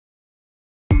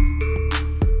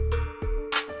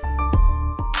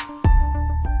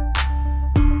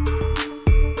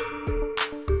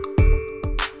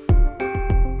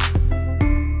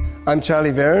I'm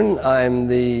Charlie Veron. I'm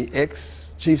the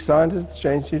ex-chief scientist at the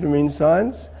Australian Institute of Marine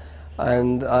Science,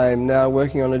 and I'm now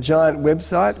working on a giant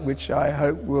website which I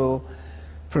hope will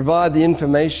provide the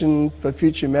information for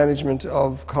future management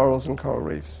of corals and coral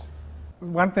reefs.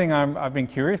 One thing I've been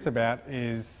curious about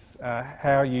is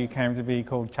how you came to be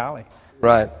called Charlie.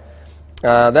 Right.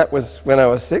 That was when I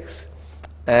was 6,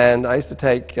 and I used to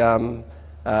take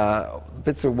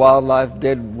bits of wildlife,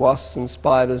 dead wasps and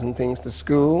spiders and things to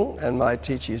school, and my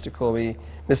teacher used to call me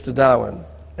Mr. Darwin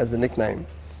as a nickname.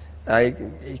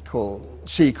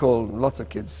 She called lots of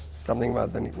kids something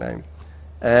about the nickname.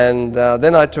 And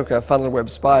then I took a funnel web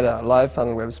spider, a live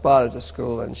funnel web spider to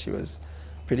school, and she was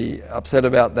pretty upset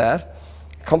about that,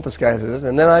 confiscated it.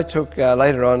 And then I took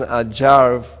later on a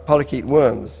jar of polychaete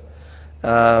worms,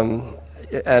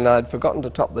 and I'd forgotten to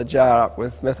top the jar up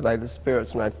with methylated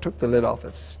spirits, and I took the lid off.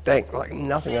 It stank like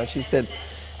nothing. And she said,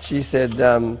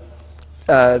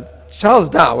 Charles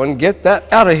Darwin, get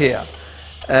that out of here.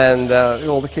 And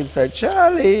all the kids said,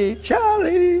 Charlie,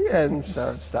 Charlie, and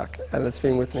so it stuck, and it's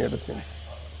been with me ever since.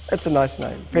 It's a nice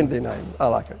name, friendly name. I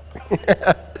like it.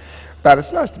 But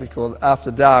it's nice to be called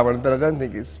after Darwin, but I don't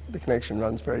think the connection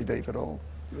runs very deep at all.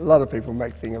 A lot of people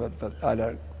make thing of it, but I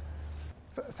don't.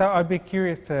 So I'd be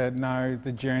curious to know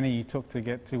the journey you took to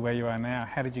get to where you are now.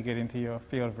 How did you get into your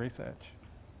field of research?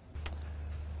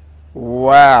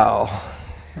 Wow.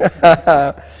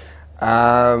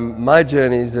 My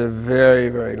journey is a very,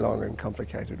 very long and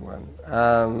complicated one.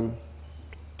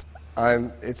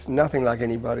 It's nothing like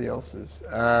anybody else's.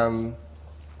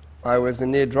 I was a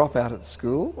near dropout at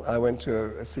school. I went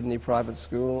to a Sydney private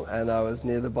school, and I was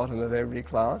near the bottom of every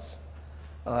class.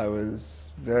 I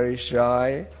was very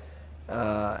shy.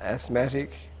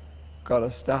 Asthmatic, got a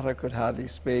stutter, could hardly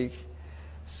speak,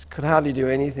 could hardly do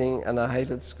anything, and I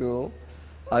hated school.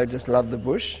 I just loved the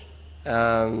bush,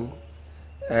 and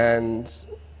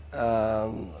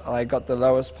I got the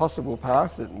lowest possible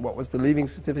pass at what was the leaving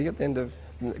certificate at the end of,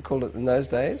 called it in those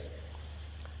days,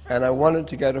 and I wanted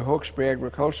to go to Hawkesbury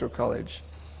Agricultural College,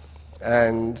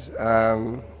 and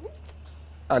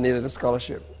I needed a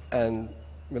scholarship, and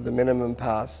with the minimum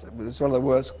pass, it was one of the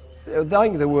worst. I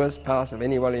think the worst pass of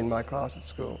anybody in my class at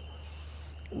school.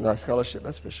 No scholarship,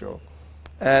 that's for sure.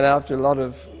 And after a lot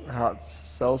of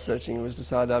soul searching, it was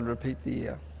decided I'd repeat the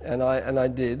year. And I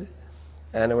did.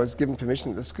 And I was given permission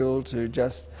at the school to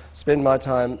just spend my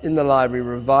time in the library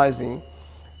revising.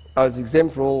 I was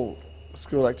exempt for all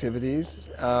school activities,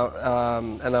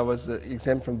 and I was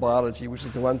exempt from biology, which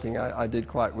is the one thing I did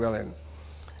quite well in.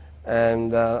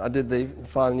 And I did the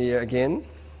final year again.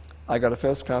 I got a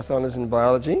first-class honours in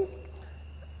biology,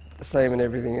 the same in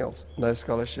everything else, no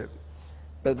scholarship.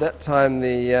 But at that time,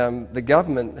 the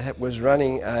government was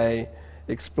running a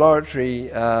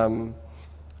exploratory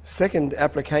second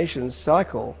application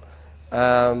cycle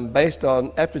based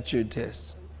on aptitude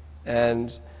tests.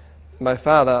 And my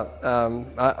father,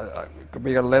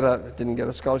 we got a letter, didn't get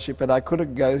a scholarship, but I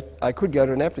could go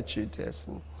to an aptitude test.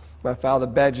 And my father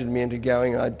badgered me into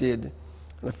going, and I did.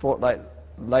 And a fortnight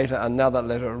later, another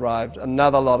letter arrived,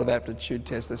 another lot of aptitude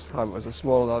tests. This time it was a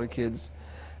smaller lot of kids,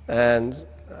 and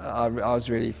I was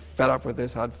really fed up with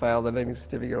this. I'd failed the leaving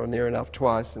certificate or near enough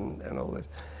twice, and all this.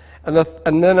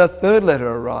 And then a third letter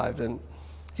arrived, and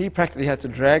he practically had to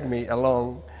drag me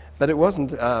along, but it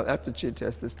wasn't aptitude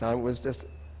test this time. It was just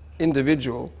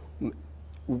individual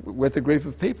with a group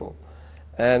of people,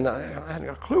 and I hadn't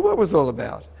got a clue what it was all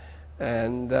about.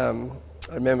 And I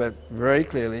remember very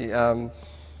clearly.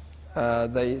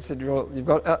 They said,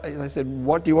 they said,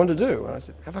 what do you want to do? And I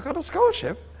said, have I got a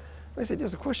scholarship? They said,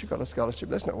 yes, of course you've got a scholarship.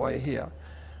 That's not why you're here.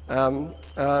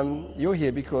 You're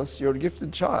here because you're a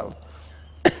gifted child.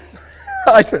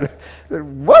 I said,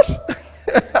 what?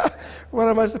 What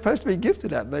am I supposed to be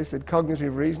gifted at? And they said,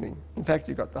 cognitive reasoning. In fact,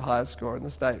 you got the highest score in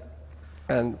the state.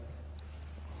 And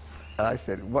I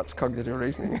said, what's cognitive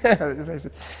reasoning? They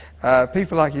said,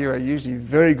 people like you are usually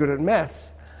very good at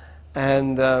maths.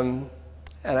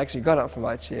 And actually got up from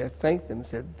my chair, thanked them,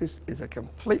 said, this is a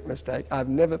complete mistake. I've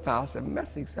never passed a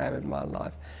maths exam in my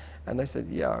life. And they said,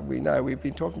 yeah, we know. We've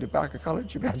been talking to Barker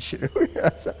College about you.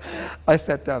 So I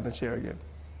sat down in the chair again.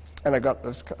 And I got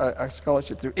a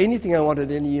scholarship through anything I wanted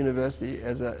at any university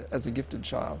as a gifted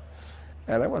child.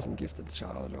 And I wasn't a gifted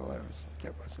child at all.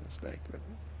 That was a mistake. But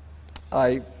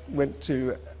I went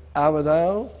to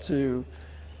Armidale to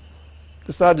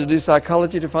decided to do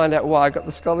psychology to find out why I got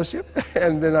the scholarship,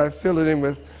 and then I filled it in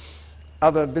with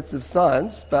other bits of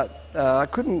science, but I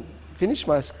couldn't finish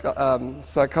my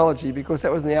psychology because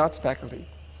that was in the arts faculty.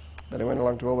 But I went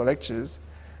along to all the lectures,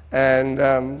 and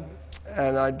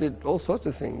I did all sorts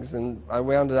of things, and I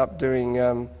wound up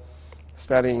doing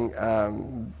studying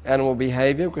animal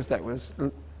behaviour, because that was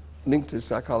linked to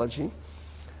psychology.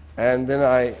 And then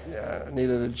I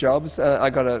needed a job, so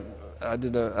I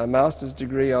did a master's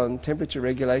degree on temperature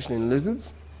regulation in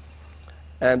lizards.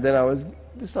 And then I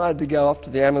decided to go off to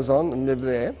the Amazon and live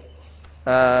there.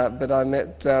 But I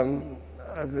met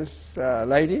this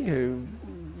lady who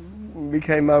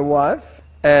became my wife,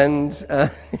 and so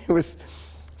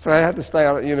I had to stay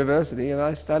on at university, and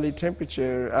I studied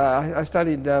temperature. I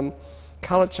studied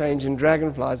colour change in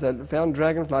dragonflies. I found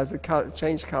dragonflies that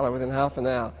change colour within half an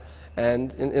hour,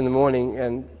 and in the morning,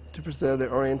 and to preserve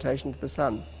their orientation to the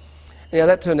sun. Yeah,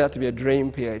 that turned out to be a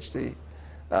dream PhD.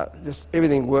 Just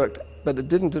everything worked, but it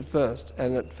didn't at first.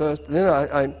 And then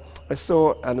I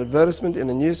saw an advertisement in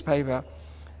a newspaper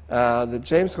that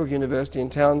James Cook University in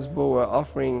Townsville were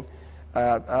offering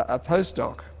a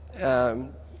postdoc,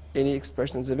 any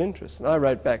expressions of interest. And I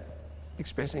wrote back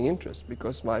expressing interest,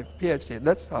 because my PhD at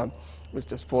that time was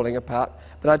just falling apart.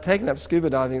 But I'd taken up scuba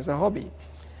diving as a hobby.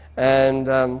 And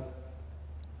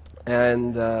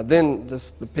then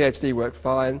the PhD worked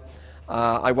fine.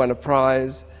 I won a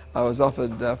prize. I was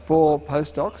offered 4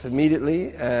 postdocs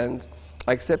immediately, and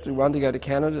I accepted one to go to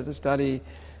Canada to study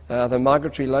the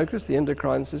migratory locust, the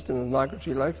endocrine system of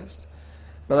migratory locusts.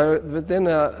 But then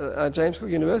James Cook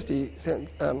University sent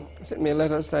me a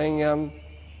letter saying I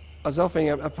was offering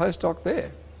a postdoc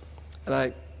there. And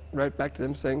I wrote back to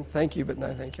them saying, thank you, but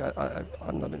no thank you,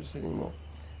 I'm not interested anymore.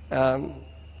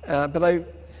 But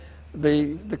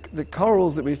the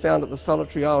corals that we found at the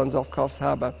Solitary Islands off Coffs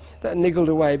Harbour, that niggled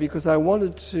away, because we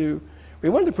wanted to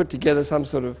put together some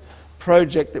sort of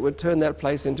project that would turn that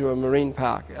place into a marine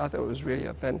park. I thought it was really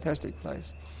a fantastic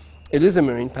place. It is a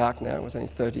marine park now. It was only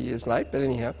 30 years late, but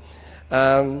anyhow.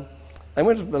 I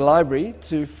went to the library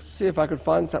to see if I could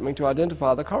find something to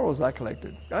identify the corals I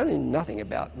collected. I knew nothing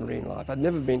about marine life. I'd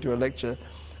never been to a lecture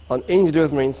on anything to do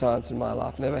with marine science in my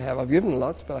life. Never have. I've given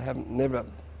lots, but I haven't never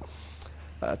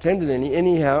attended any.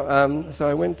 Anyhow, so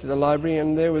I went to the library,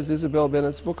 and there was Isabel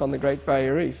Bennett's book on the Great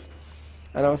Barrier Reef.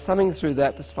 And I was thumbing through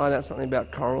that to find out something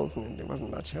about corals, and there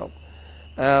wasn't much help.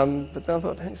 But then I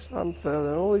thought, hey, some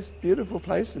further, all these beautiful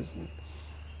places. And,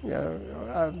 you know,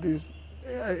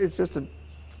 it's just a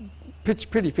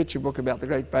pretty picture book about the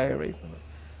Great Barrier Reef.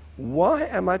 Why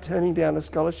am I turning down a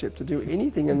scholarship to do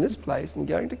anything in this place and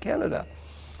going to Canada?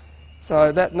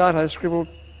 So that night I scribbled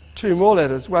 2 more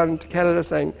letters, one to Canada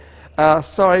saying,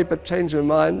 sorry, but change your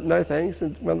mind, no thanks,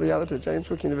 and one the other to James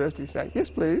Cook University saying, yes,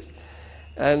 please.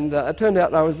 And it turned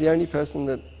out I was the only person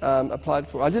that applied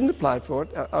for it. I didn't apply for it.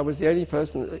 I was the only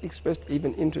person that expressed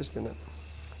even interest in it,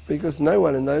 because no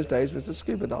one in those days was a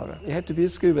scuba diver. You had to be a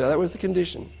scuba diver. That was the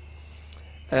condition.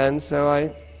 And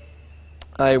so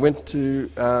I went to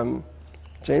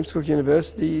James Cook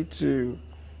University to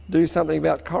do something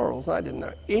about corals. I didn't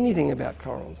know anything about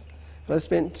corals, but I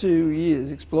spent 2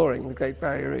 years exploring the Great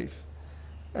Barrier Reef.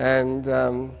 And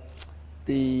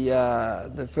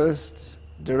the first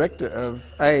director of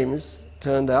AIMS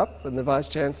turned up, and the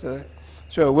Vice-Chancellor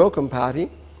threw a welcome party,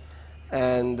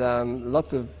 and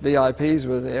lots of VIPs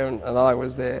were there, and I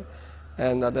was there,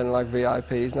 and I don't like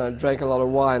VIPs, and I drank a lot of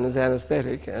wine as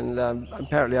anaesthetic, and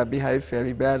apparently I behaved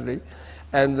fairly badly.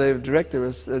 And the director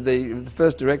was, the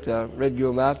first director, Red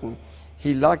Gilmartin,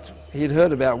 he'd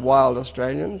heard about wild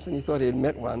Australians, and he thought he'd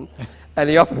met one, and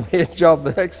he offered me a job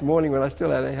the next morning when I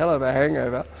still had a hell of a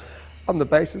hangover, on the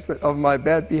basis of my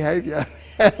bad behaviour.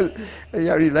 And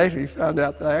only later he found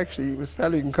out that I actually was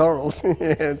studying corals.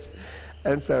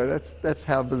 And so that's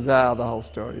how bizarre the whole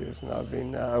story is.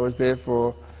 And I was there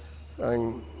for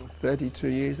 32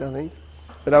 years, I think.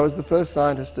 But I was the first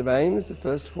scientist of AIMS, the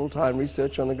first full-time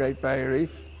researcher on the Great Barrier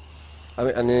Reef,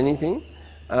 and anything.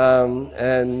 I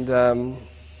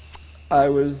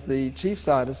was the chief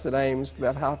scientist at AIMS for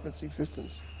about half its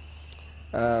existence.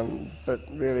 But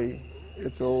really,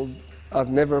 I've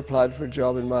never applied for a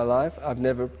job in my life. I've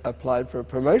never applied for a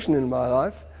promotion in my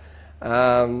life.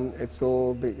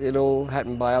 It all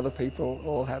happened by other people,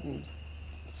 all happened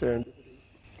serendipity.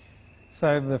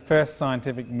 So the first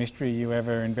scientific mystery you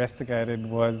ever investigated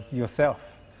was yourself.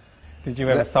 Did you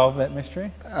ever solve that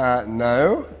mystery?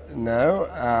 No.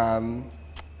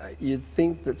 You'd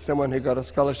think that someone who got a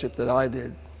scholarship that I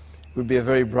did would be a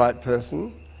very bright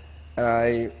person.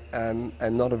 I am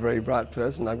not a very bright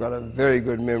person. I've got a very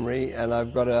good memory, and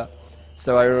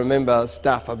so I remember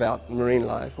stuff about marine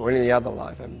life or any other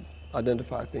life and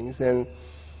identify things. And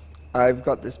I've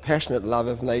got this passionate love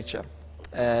of nature.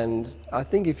 And I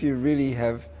think if you really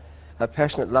have a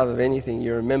passionate love of anything,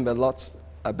 you remember lots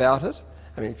about it.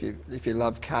 I mean, if you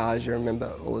love cars, you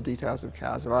remember all the details of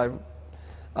cars.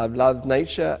 I've loved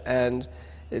nature, and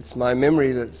it's my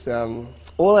memory that's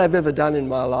all I've ever done in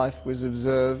my life was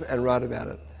observe and write about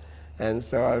it. And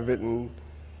so I've written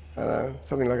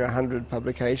something like 100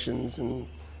 publications, and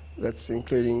that's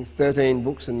including 13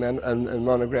 books and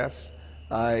monographs.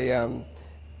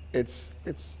 It's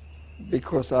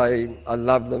because I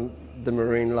love the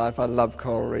marine life. I love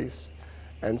coral reefs,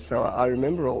 and so I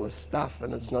remember all this stuff.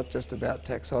 And it's not just about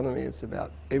taxonomy; it's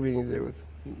about everything to do with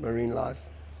marine life.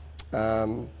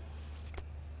 And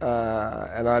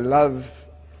I love,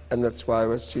 and that's why I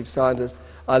was chief scientist.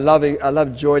 I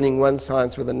love joining one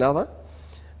science with another,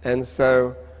 and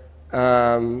so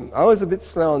I was a bit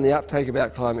slow on the uptake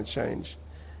about climate change,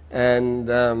 and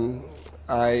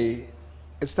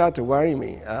it started to worry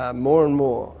me more and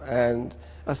more, and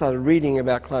I started reading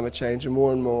about climate change and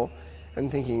more,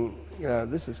 and thinking, you know,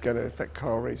 this is going to affect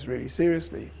coral reefs really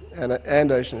seriously,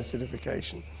 and ocean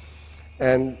acidification,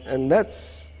 and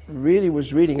that's really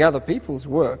was reading other people's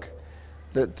work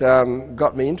that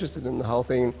got me interested in the whole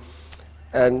thing,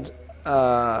 and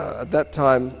at that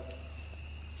time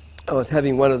I was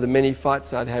having one of the many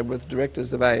fights I'd had with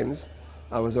directors of AIMS.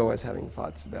 I was always having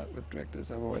fights with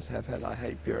directors. I always have had. I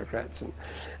hate bureaucrats. And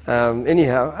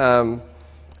anyhow,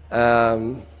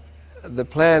 the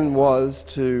plan was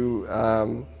to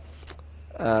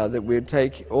that we'd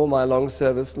take all my long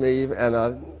service leave, and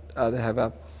I'd have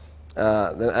a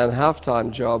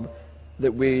half-time job.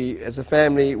 That we, as a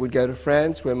family, would go to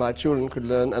France, where my children could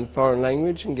learn a foreign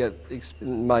language and get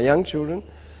my young children,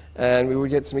 and we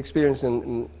would get some experience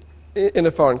in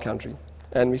a foreign country.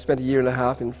 And we spent 1.5 years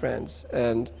in France,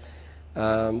 and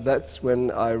that's when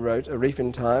I wrote A Reef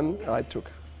in Time. I took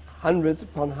hundreds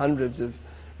upon hundreds of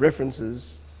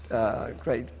references,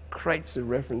 great crates of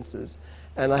references,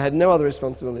 and I had no other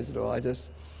responsibilities at all. I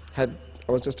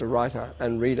was just a writer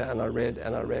and reader, and I read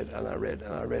and I read and I read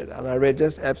and I read and I read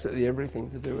just absolutely everything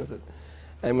to do with it.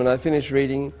 And when I finished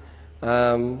reading,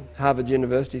 Harvard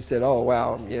University said, "Oh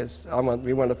wow, yes,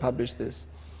 we want to publish this,"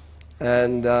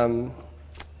 and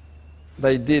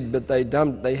they did, but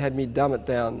they had me dumb it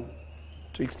down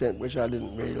to an extent which I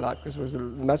didn't really like, because it was a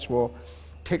much more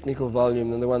technical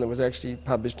volume than the one that was actually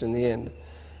published in the end.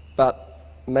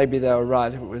 But maybe they were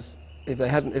right. If I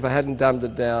hadn't dumbed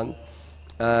it down,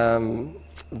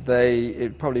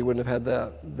 it probably wouldn't have had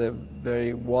the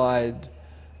very wide.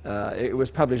 It was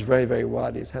published very, very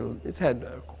widely. It's had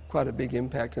quite a big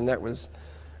impact, and that was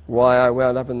why I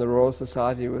wound up in the Royal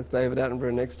Society with David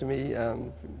Attenborough next to me,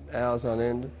 hours on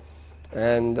end.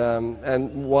 And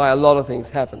why a lot of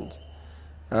things happened.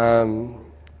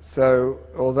 So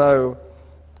although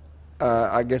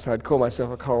I guess I'd call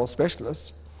myself a coral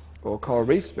specialist or coral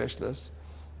reef specialist,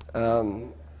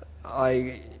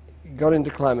 I got into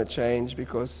climate change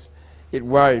because it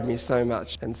worried me so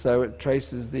much. And so it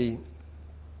traces the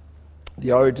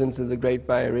origins of the Great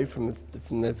Barrier Reef from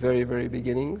their very, very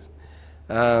beginnings.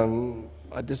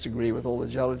 I disagree with all the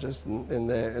geologists in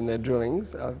their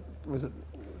drillings. I was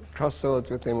cross swords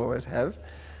with them, always have,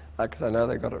 because I know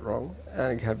they got it wrong.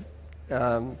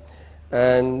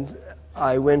 And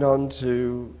I went on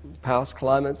to past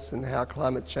climates and how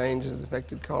climate change has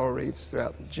affected coral reefs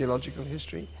throughout geological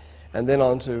history, and then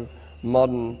on to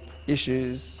modern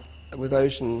issues with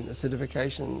ocean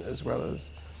acidification as well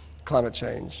as climate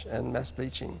change and mass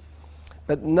bleaching.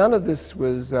 But none of this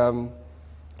was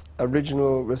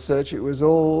original research. It was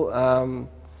all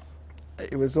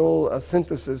a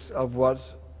synthesis of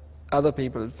what other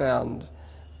people had found.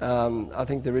 I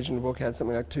think the original book had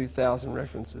something like 2,000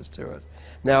 references to it.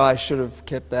 Now I should have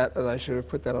kept that, and I should have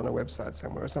put that on a website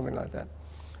somewhere or something like that.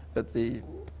 But the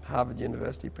Harvard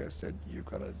University Press said, you've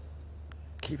got to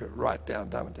keep it right down,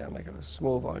 dumb it down, make it a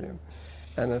small volume.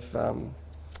 And if the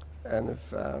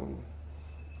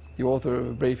author of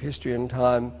A Brief History in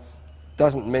Time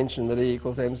doesn't mention that E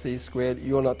equals mc squared,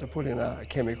 you're not to put in a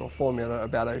chemical formula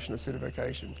about ocean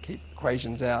acidification. Keep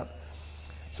equations out.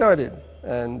 So I did,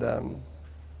 and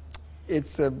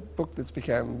it's a book that's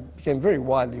became very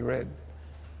widely read,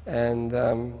 and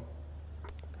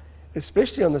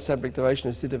especially on the subject of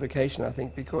ocean acidification, I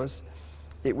think, because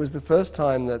it was the first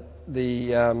time that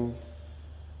the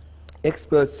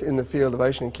experts in the field of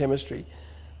ocean chemistry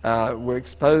were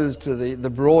exposed to the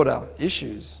broader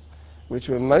issues, which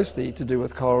were mostly to do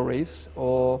with coral reefs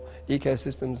or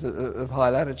ecosystems of high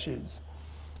latitudes,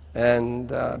 and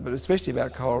but especially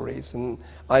about coral reefs. And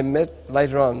I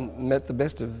later on met the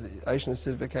best of the ocean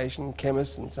acidification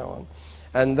chemists and so on,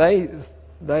 and they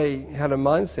had a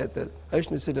mindset that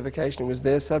ocean acidification was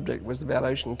their subject, was about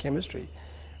ocean chemistry.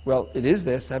 Well, it is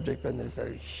their subject, but there's a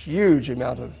huge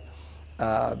amount of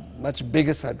much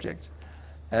bigger subject.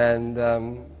 And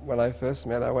when I first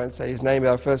met, I won't say his name,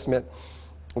 but I first met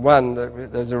one,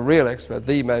 there's a real expert,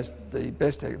 the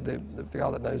best, the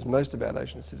guy that knows most about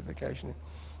ocean acidification.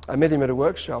 I met him at a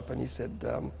workshop, and he said,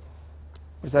 it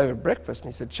was over breakfast,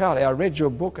 and he said, "Charlie, I read your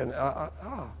book," and I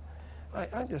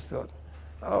just thought,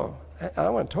 "Oh, I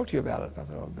want to talk to you about it." I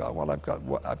thought, "Oh God,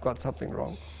 well, I've got something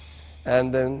wrong."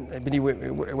 And then, but he went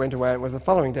away, and it was the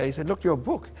following day. He said, "Look, your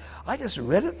book, I just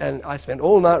read it, and I spent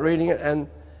all night reading it, and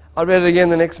I read it again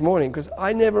the next morning, because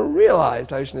I never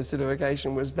realized ocean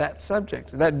acidification was that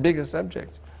subject, that big a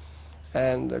subject."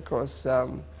 And of course,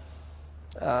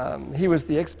 he was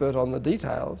the expert on the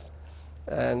details,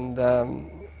 and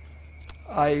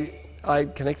I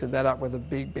connected that up with a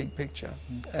big picture,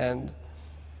 and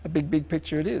a big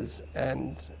picture it is,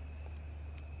 and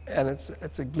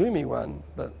it's a gloomy one,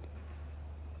 but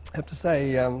I have to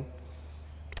say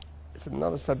it's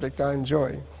not a subject I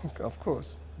enjoy, of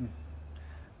course.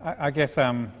 I guess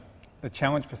the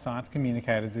challenge for science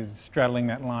communicators is straddling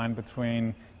that line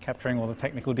between capturing all the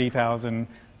technical details and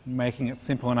making it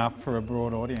simple enough for a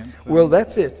broad audience. Well,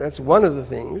 that's it. That's one of the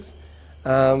things.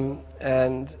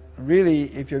 And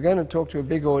really, if you're going to talk to a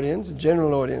big audience, a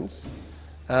general audience,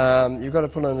 you've got to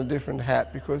put on a different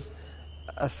hat, because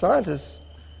a scientist,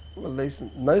 well, at least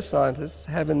most scientists,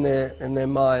 have in their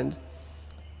mind,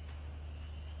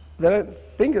 they don't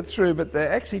think it through, but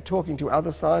they're actually talking to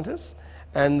other scientists,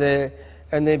 and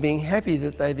they're being happy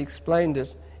that they've explained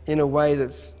it in a way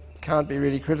that can't be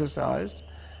really criticised.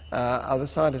 Other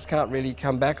scientists can't really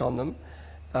come back on them,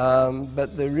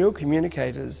 but the real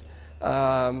communicators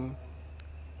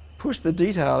push the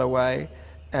detail away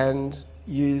and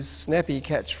use snappy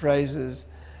catchphrases.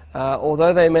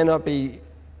 Although they may not be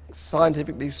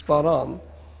scientifically spot on,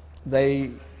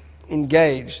 they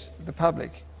engage the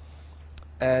public.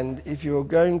 And if you're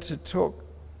going to talk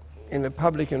in a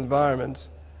public environment,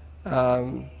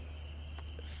 a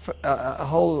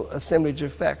whole assemblage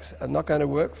of facts are not going to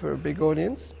work for a big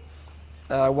audience.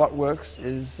 What works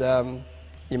is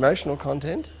emotional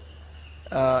content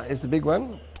is the big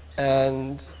one,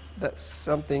 and that's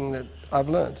something that I've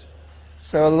learnt.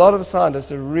 So a lot of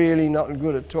scientists are really not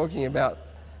good at talking about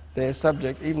their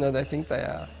subject, even though they think they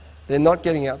are. They're not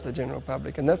getting out to the general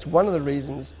public, and that's one of the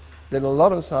reasons that a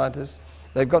lot of scientists,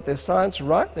 they've got their science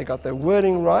right, they've got their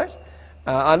wording right.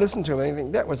 I listen to them and I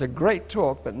think that was a great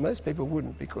talk, but most people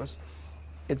wouldn't, because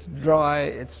it's dry,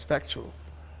 it's factual,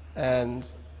 and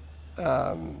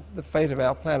the fate of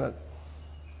our planet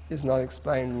is not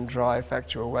explained in dry,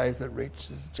 factual ways that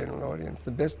reaches the general audience.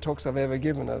 The best talks I've ever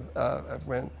given of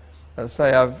when,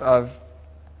 say, I've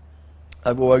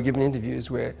given interviews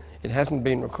where it hasn't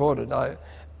been recorded. I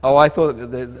thought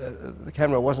that the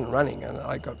camera wasn't running, and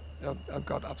I got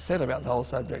upset about the whole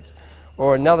subject.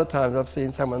 Or in other times I've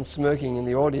seen someone smirking in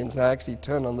the audience, and I actually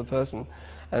turn on the person.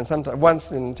 And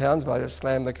once in Townsville, I just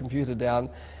slammed the computer down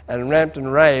and ramped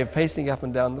and raved, pacing up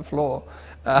and down the floor.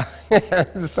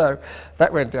 So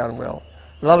that went down well.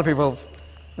 A lot of people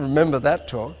remember that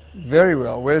talk very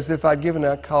well, whereas if I'd given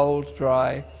a cold,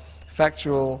 dry,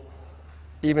 factual,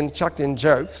 even chucked in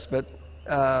jokes, but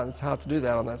it's hard to do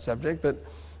that on that subject, but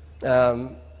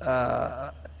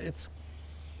it's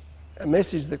a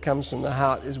message that comes from the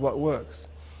heart is what works.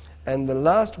 And the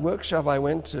last workshop I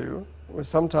went to was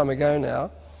some time ago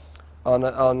now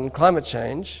on climate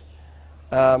change.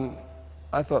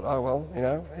 I thought, oh well, you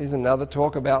know, here's another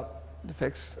talk about the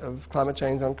effects of climate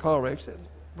change on coral reefs. It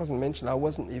wasn't mentioned. I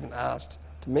wasn't even asked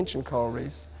to mention coral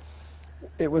reefs.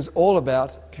 It was all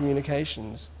about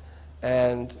communications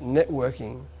and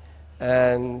networking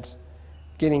and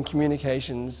getting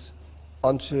communications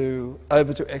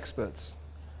over to experts.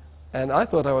 And I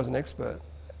thought I was an expert,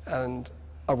 and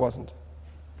I wasn't.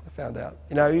 I found out.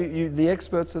 You know, the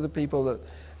experts are the people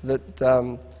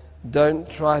that don't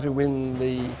try to win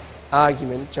the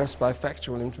argument just by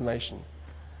factual information.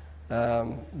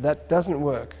 That doesn't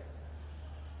work.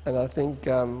 And I think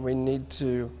we need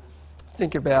to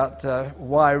think about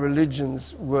why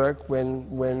religions work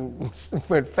when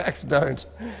facts don't,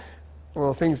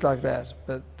 or things like that.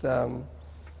 But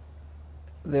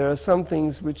there are some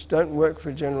things which don't work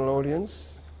for a general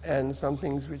audience and some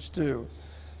things which do.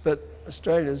 But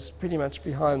Australia's pretty much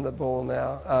behind the ball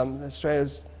now.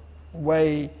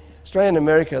 Australia and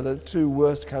America are the two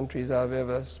worst countries I've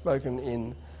ever spoken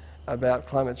in about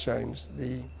climate change.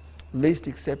 The least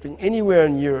accepting. Anywhere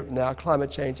in Europe now, climate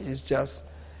change is just,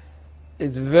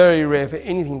 it's very rare for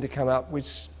anything to come up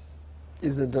which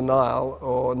is a denial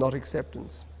or not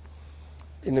acceptance.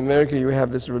 In America, you have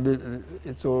this,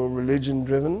 it's all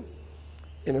religion-driven.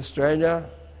 In Australia,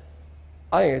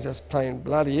 I think it's just plain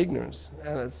bloody ignorance,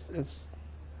 and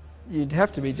you'd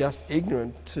have to be just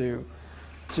ignorant to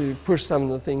to push some of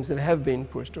the things that have been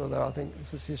pushed, although I think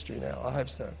this is history now. I hope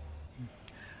so.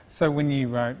 So when you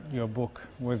wrote your book,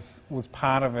 was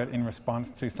part of it in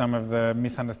response to some of the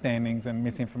misunderstandings and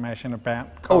misinformation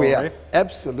about coral reefs?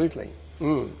 Absolutely.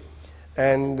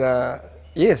 And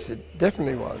yes, it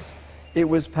definitely was. It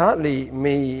was partly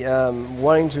me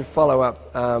wanting to follow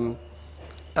up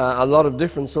a lot of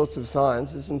different sorts of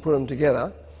sciences and put them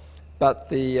together, but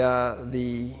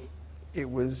it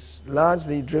was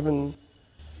largely driven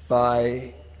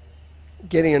by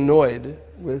getting annoyed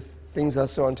with things I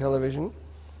saw on television,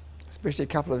 especially a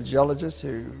couple of geologists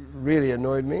who really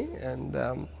annoyed me.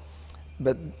 And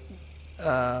but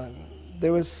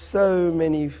there were so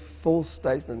many false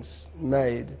statements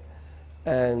made,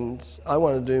 and I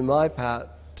want to do my part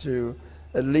to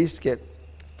at least get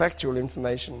factual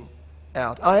information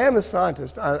out. I am a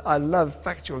scientist. I love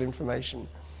factual information,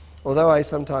 although I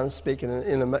sometimes speak in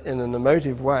an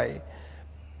emotive way.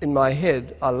 In my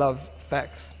head, I love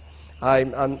facts. I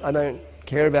don't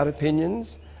care about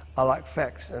opinions. I like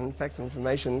facts and fact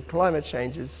information. Climate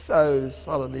change is so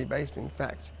solidly based in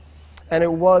fact. And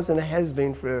it was and has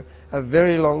been for a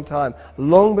very long time,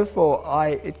 long before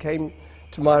it came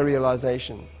to my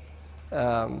realization.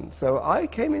 So I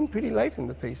came in pretty late in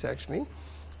the piece, actually.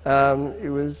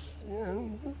 It was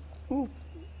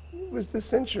this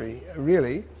century,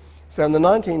 really. So in the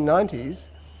 1990s,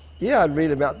 yeah, I'd read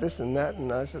about this and that,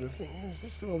 and I sort of think, is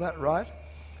this all that right?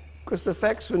 Because the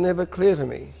facts were never clear to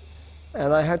me.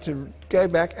 And I had to go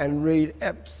back and read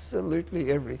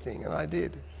absolutely everything, and I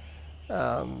did.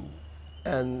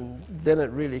 And then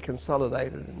it really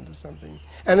consolidated into something.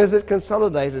 And as it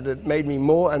consolidated, it made me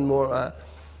more and more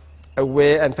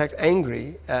aware, in fact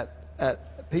angry,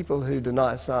 at people who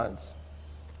deny science.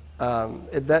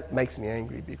 That makes me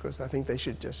angry, because I think they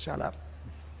should just shut up.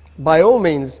 By all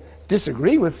means,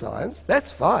 disagree with science. That's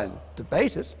fine.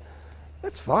 Debate it.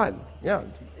 That's fine. Yeah,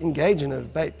 engage in a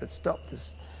debate, but stop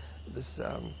this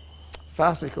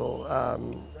farcical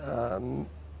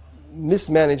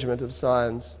mismanagement of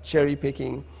science, cherry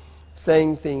picking,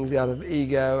 saying things out of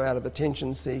ego, out of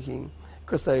attention seeking,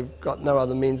 because they've got no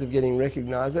other means of getting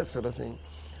recognized, that sort of thing.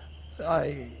 So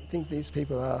I think these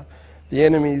people are the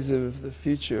enemies of the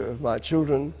future of my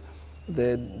children.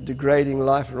 They're degrading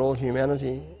life for all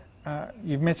humanity.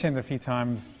 You've mentioned a few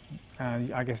times,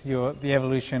 I guess, the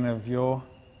evolution of your,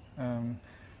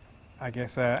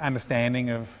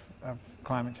 understanding of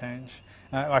climate change.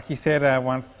 Like you said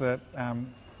once that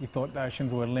you thought the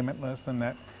oceans were limitless and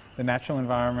that the natural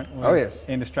environment was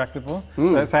indestructible.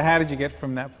 So how did you get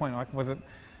from that point? Like, was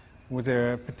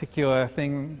there a particular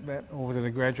thing or was it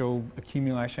a gradual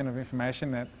accumulation of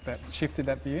information that shifted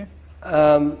that view?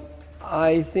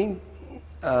 I think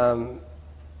that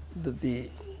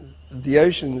the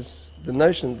oceans, the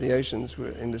notion that the oceans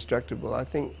were indestructible, I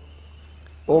think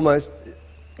almost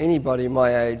anybody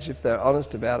my age, if they're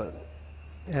honest about it,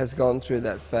 has gone through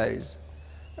that phase.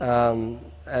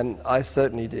 And I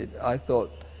certainly did. I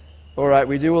thought, all right,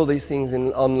 we do all these things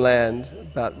on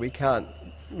land, but we can't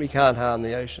harm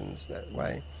the oceans that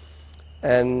way.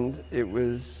 And it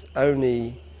was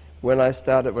only when I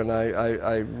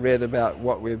read about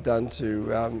what we've done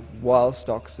to wild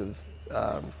stocks of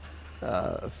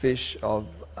fish, of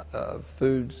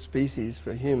food species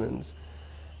for humans.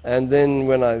 And then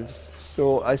when I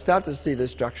started to see the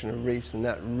destruction of reefs, and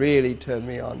that really turned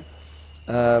me on.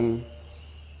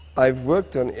 I've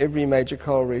worked on every major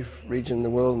coral reef region in the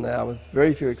world now, with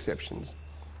very few exceptions.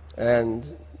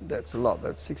 And that's a lot.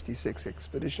 That's 66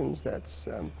 expeditions. That's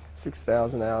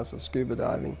 6,000 hours of scuba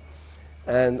diving,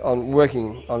 and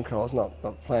working on corals, not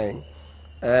playing.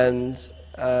 And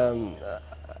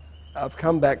I've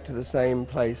come back to the same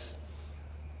place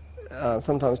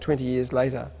sometimes 20 years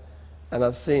later, and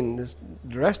I've seen this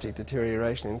drastic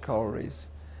deterioration in coral reefs.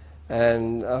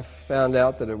 And I found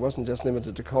out that it wasn't just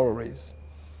limited to coral reefs.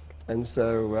 And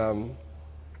so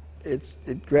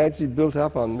it gradually built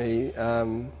up on me.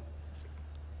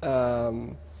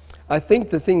 I think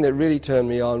the thing that really turned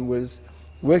me on was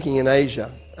working in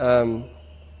Asia. In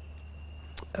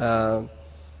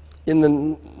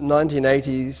the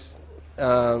 1980s,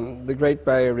 the Great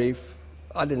Barrier Reef,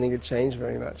 I didn't think it changed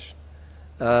very much.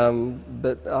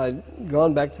 But I'd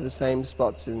gone back to the same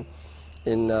spots in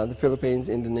the Philippines,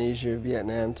 Indonesia,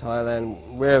 Vietnam,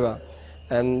 Thailand, wherever,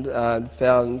 and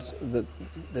found that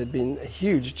there'd been a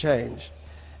huge change.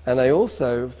 And I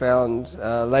also found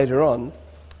later on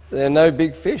there are no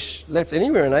big fish left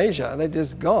anywhere in Asia. They're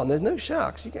just gone. There's no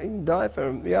sharks. You can die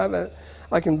for them.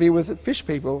 I can be with fish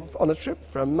people on a trip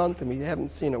for a month and we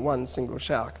haven't seen one single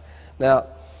shark. Now,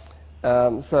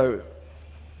 but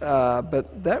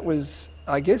that was,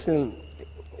 I guess, in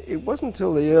it wasn't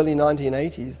until the early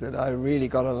 1980s that I really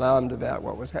got alarmed about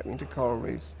what was happening to coral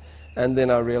reefs, and then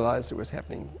I realized it was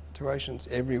happening to oceans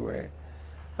everywhere.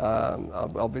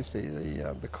 Obviously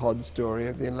the cod story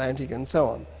of the Atlantic and so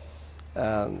on.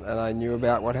 And I knew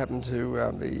about what happened to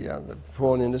the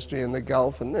prawn industry in the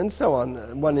Gulf and so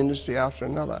on, one industry after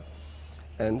another.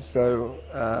 And so,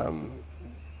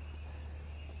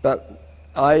 but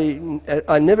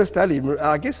I never studied,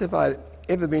 I guess if I'd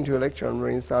ever been to a lecture on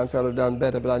marine science, I'd have done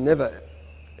better, but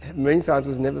marine science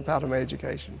was never part of my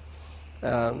education.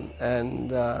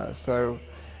 So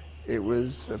it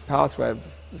was a pathway of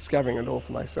discovering it all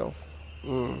for myself,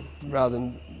 rather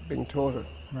than being taught it.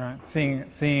 Right,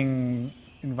 seeing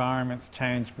environments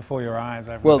change before your eyes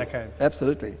over decades. Well,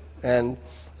 absolutely, and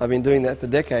I've been doing that for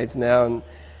decades now, and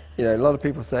you know, a lot of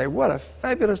people say, what a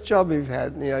fabulous job you've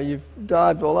had. You know, you've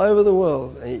dived all over the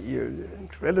world, and you're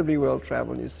incredibly well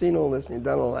traveled, you've seen all this and you've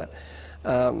done all that.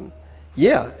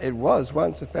 Yeah, it was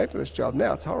once a fabulous job.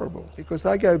 Now it's horrible, because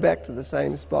I go back to the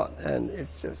same spot and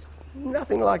it's just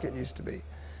nothing like it used to be.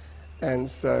 And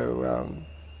so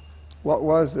what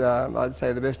was, I'd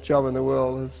say, the best job in the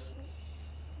world is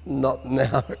not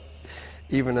now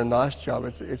even a nice job.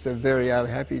 It's a very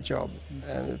unhappy job,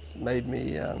 and it's made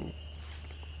me,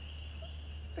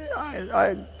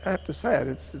 I have to say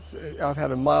it,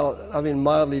 I've been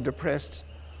mildly depressed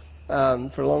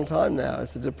for a long time now.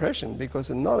 It's a depression, because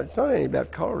it's not only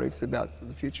about coral reefs, it's about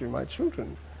the future of my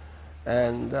children.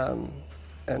 And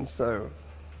so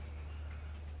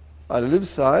I live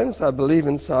science, I believe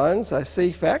in science, I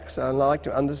see facts, I like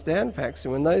to understand facts,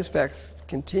 and when those facts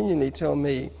continually tell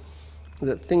me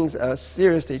that things are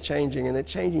seriously changing, and they're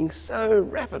changing so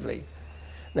rapidly.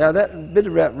 Now that bit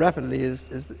about rapidly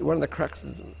is one of the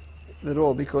cruxes of it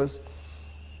all, because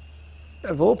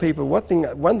of all people,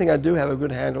 one thing I do have a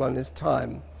good handle on is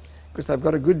time, because I've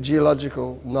got a good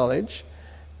geological knowledge,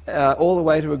 all the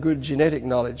way to a good genetic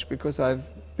knowledge, because I've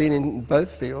been in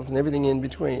both fields and everything in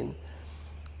between.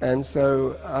 And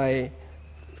so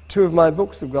two of my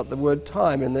books have got the word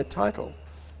time in their title.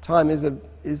 Time is of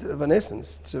an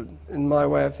essence in my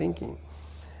way of thinking.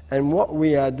 And what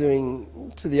we are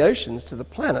doing to the oceans, to the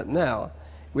planet now,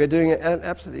 we're doing it at an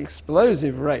absolutely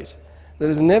explosive rate that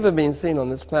has never been seen on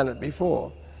this planet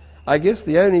before. I guess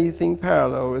the only thing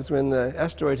parallel was when the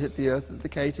asteroid hit the Earth at the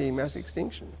KT mass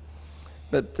extinction.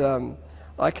 But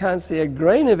I can't see a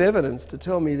grain of evidence to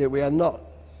tell me that we are not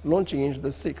launching into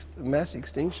the sixth mass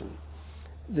extinction.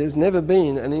 There's never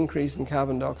been an increase in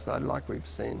carbon dioxide like we've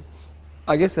seen.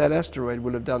 I guess that asteroid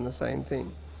would have done the same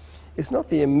thing. It's not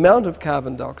the amount of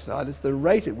carbon dioxide, it's the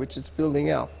rate at which it's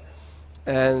building up.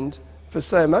 And for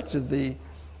so much of the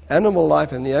animal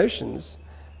life in the oceans,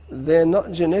 they're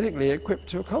not genetically equipped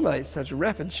to accommodate such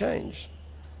rapid change.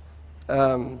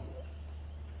 There's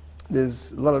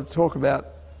a lot of talk about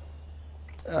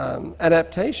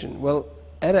adaptation. Well,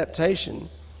 adaptation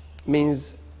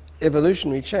means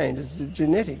evolutionary change. It's a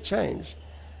genetic change.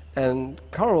 And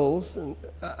corals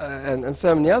and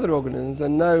so many other organisms are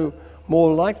no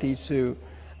more likely to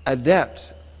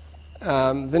adapt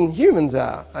than humans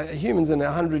are. Humans in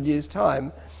 100 years'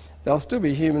 time, they'll still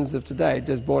be humans of today,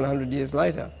 just born 100 years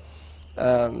later.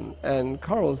 And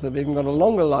corals have even got a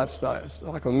longer life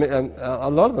cycle, a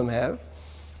lot of them have.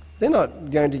 They're not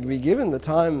going to be given the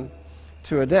time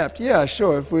to adapt. Yeah,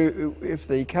 sure, if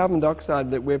the carbon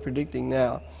dioxide that we're predicting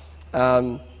now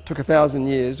took 1,000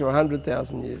 years or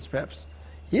 100,000 years perhaps,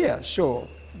 yeah, sure,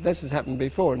 this has happened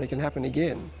before and it can happen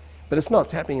again. But it's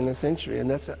not happening in a century, and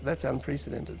that's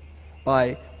unprecedented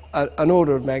by an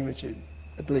order of magnitude,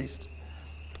 at least.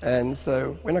 And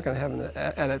so we're not going to have an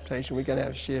adaptation, we're going to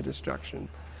have sheer destruction.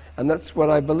 And that's what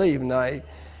I believe, and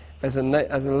as a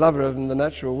lover of the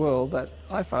natural world, that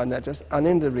I find that just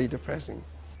unendably depressing.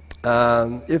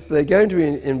 If they're going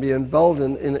to be involved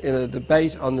in a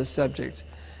debate on this subject,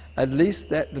 at least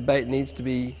that debate needs to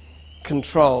be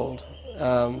controlled.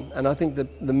 And I think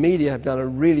that the media have done a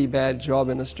really bad job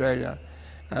in Australia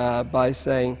by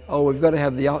saying, oh, we've got to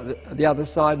have the other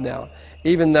side now,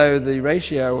 even though the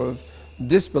ratio of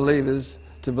disbelievers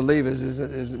to believers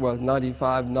is well,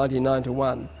 99 to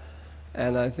 1.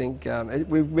 And I think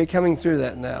we're coming through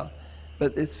that now.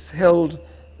 But it's held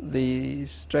the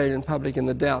Australian public in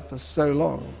the doubt for so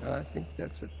long, and I think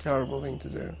that's a terrible thing to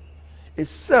do.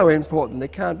 It's so important. There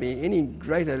can't be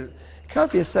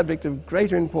a subject of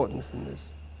greater importance than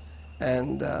this.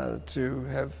 And to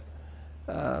have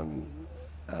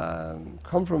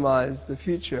compromised the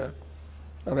future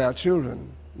of our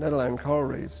children, let alone coral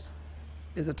reefs,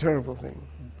 is a terrible thing.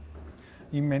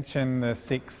 You mentioned the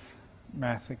sixth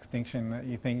mass extinction that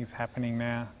you think is happening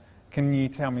now. Can you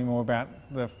tell me more about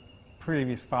the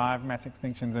previous 5 mass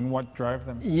extinctions and what drove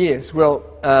them? Yes, well,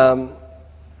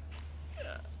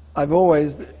 I've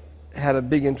always had a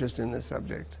big interest in this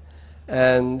subject,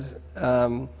 and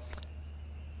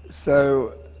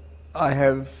so I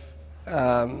have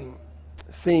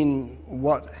seen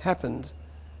what happened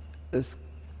in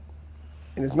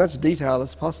as much detail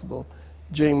as possible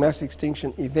during mass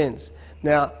extinction events.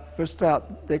 Now, for a start,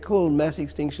 they're called mass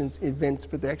extinctions events,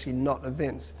 but they're actually not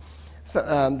events. So,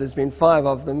 there's been 5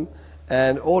 of them,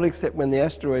 and all except when the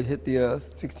asteroid hit the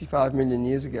Earth 65 million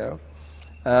years ago.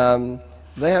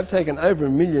 They have taken over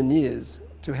 1 million years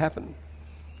to happen.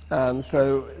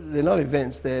 So they're not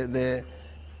events, they're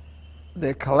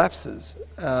collapses.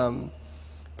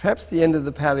 Perhaps the end of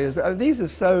the Paleozoic.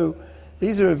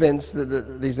 These are events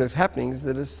these are happenings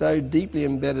that are so deeply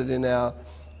embedded in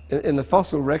the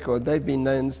fossil record. They've been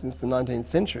known since the 19th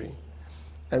century.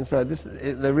 And so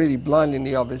they're really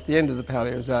blindingly obvious. The end of the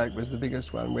Paleozoic was the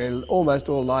biggest one, where almost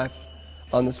all life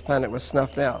on this planet was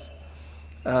snuffed out.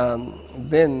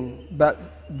 But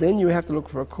then you have to look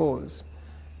for a cause.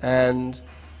 And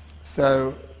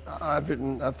so I've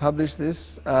published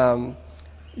this.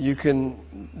 You can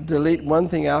delete one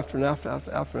thing after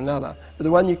another. But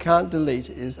the one you can't delete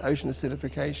is ocean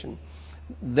acidification.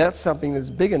 That's something that's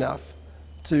big enough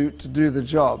to do the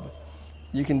job.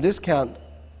 You can discount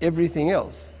everything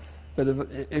else, but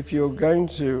if you're going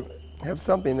to have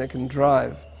something that can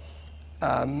drive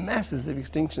masses of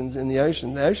extinctions in the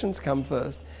oceans come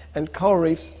first, and coral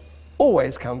reefs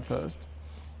always come first,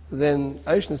 then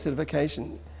ocean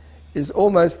acidification is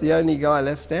almost the only guy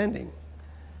left standing.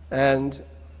 And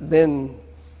then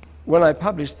when I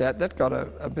published that got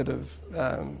a bit of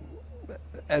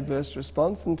adverse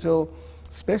response until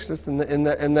specialists in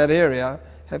that area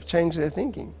have changed their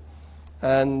thinking.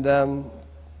 And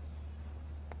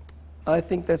I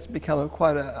think that's become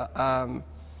quite a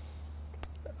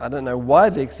I don't know,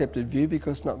 widely accepted view,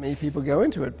 because not many people go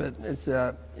into it, but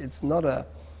it's not a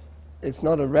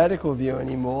radical view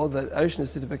anymore that ocean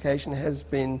acidification has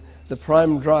been the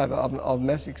prime driver of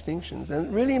mass extinctions, and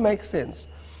it really makes sense.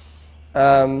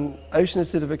 Ocean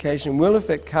acidification will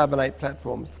affect carbonate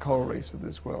platforms, the coral reefs of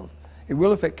this world. It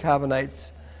will affect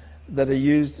carbonates that are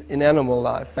used in animal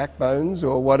life, backbones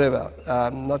or whatever,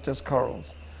 not just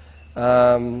corals.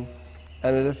 And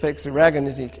it affects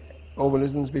aragonitic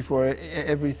organisms before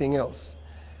everything else.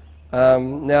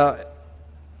 Now,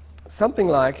 something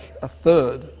like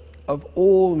 1/3 of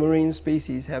all marine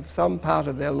species have some part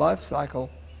of their life cycle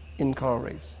in coral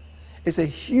reefs. It's a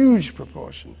huge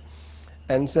proportion.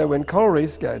 And so when coral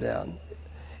reefs go down,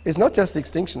 it's not just the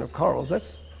extinction of corals,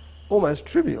 that's almost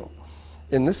trivial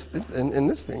in this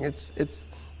thing. It's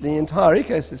the entire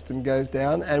ecosystem goes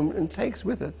down, and takes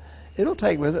with it, it'll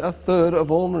take with it 1/3 of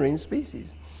all marine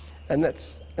species. And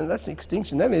that's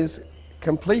extinction. That is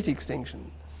complete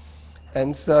extinction.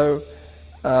 And so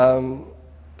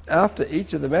after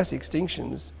each of the mass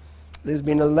extinctions, there's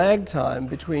been a lag time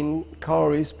between coral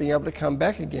reefs being able to come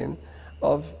back again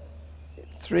of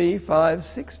 3, 5,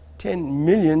 6, 10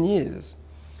 million years,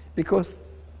 because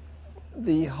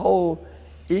the whole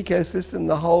ecosystem,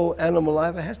 the whole animal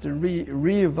life has to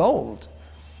re-evolve.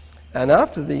 And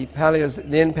after the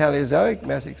then Paleozoic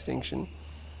mass extinction,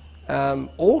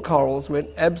 all corals went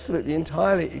absolutely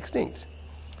entirely extinct.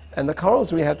 And the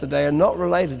corals we have today are not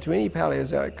related to any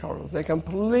Paleozoic corals. They're a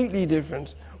completely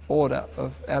different order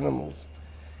of animals.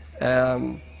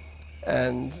 And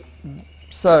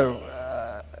so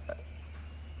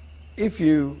if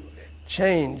you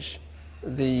change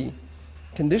the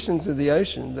conditions of the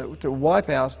ocean to wipe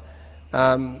out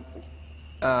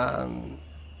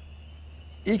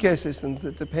ecosystems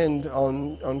that depend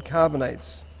on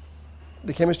carbonates,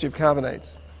 the chemistry of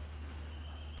carbonates,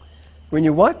 when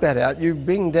you wipe that out, you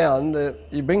bring down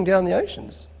the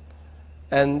oceans,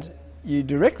 and you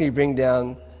directly bring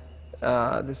down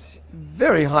this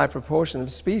very high proportion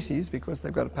of species, because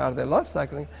they've got a part of their life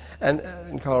cycling and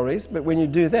in coral reefs. But when you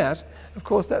do that, of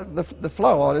course, the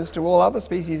flow on is to all other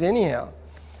species anyhow.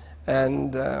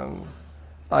 And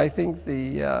I think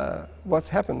what's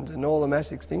happened in all the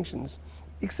mass extinctions,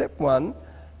 except one,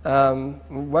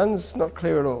 one's not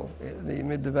clear at all, the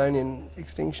mid-Devonian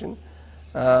extinction.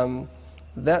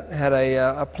 That had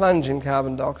a plunge in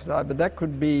carbon dioxide, but that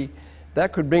could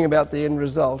bring about the end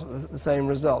result, the same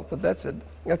result. But that's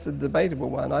a debatable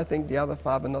one. I think the other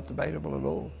 5 are not debatable at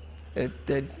all.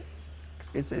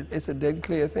 It's a dead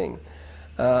clear thing.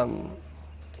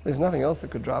 There's nothing else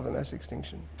that could drive a mass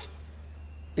extinction,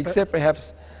 except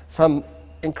perhaps some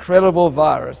incredible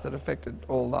virus that affected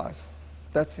all life.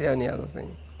 That's the only other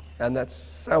thing, and that's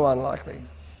so unlikely.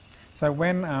 So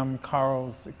when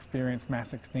corals experienced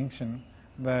mass extinction,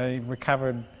 they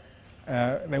recovered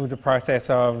there was a process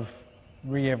of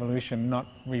re-evolution, not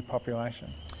repopulation?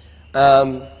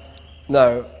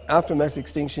 No, after mass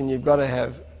extinction you've got to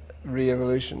have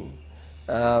re-evolution.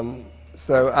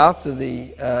 So after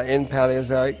the end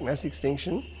Paleozoic mass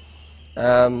extinction,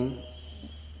 a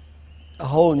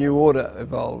whole new order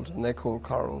evolved, and they're called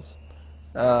corals.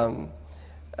 In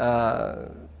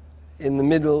the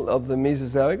middle of the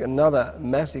Mesozoic, another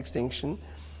mass extinction.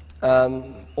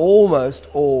 Almost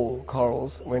all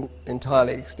corals went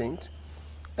entirely extinct,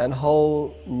 and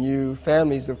whole new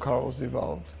families of corals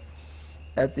evolved.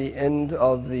 At the end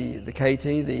of the KT,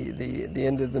 the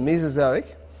end of the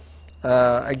Mesozoic,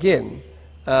 again,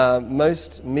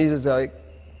 most Mesozoic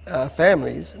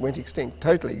families went extinct,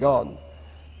 totally gone.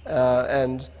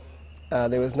 And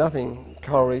there was nothing,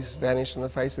 coral reefs vanished from the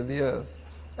face of the earth.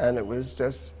 And it was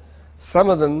just, some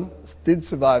of them did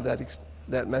survive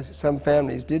that mass, some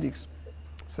families did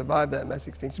survive that mass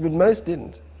extinction, but most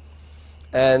didn't.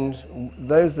 And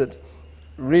those that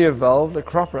re-evolved,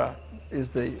 Acropora is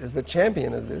the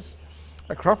champion of this.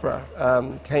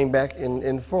 Acropora came back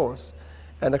in force.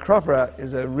 And Acropora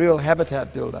is a real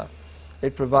habitat builder.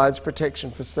 It provides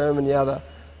protection for so many other,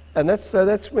 and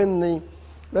that's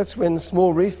when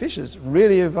small reef fishes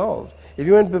really evolved. If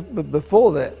you went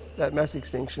before that mass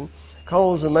extinction,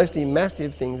 corals were mostly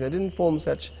massive things. They didn't form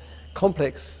such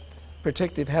complex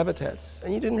protective habitats,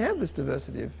 and you didn't have this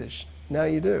diversity of fish. Now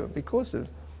you do, because of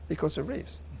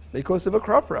reefs, because of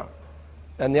Acropora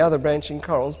and the other branching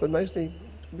corals, but mostly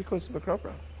because of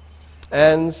Acropora.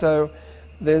 And so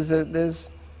there's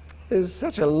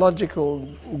such a logical,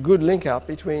 good link up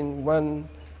between one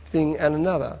thing and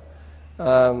another.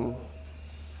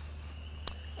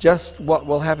 Just what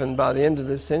will happen by the end of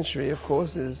this century, of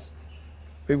course, is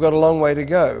we've got a long way to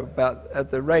go, but at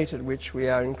the rate at which we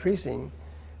are increasing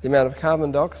the amount of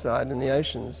carbon dioxide in the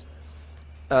oceans,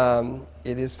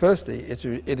 it is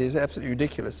absolutely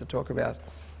ridiculous to talk about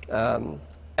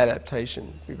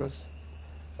adaptation, because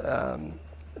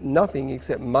nothing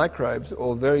except microbes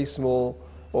or very small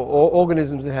or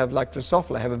organisms that have, like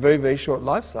Drosophila, have a very, very short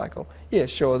life cycle. Yeah,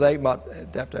 sure, they might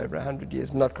adapt over 100 years,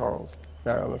 but not corals.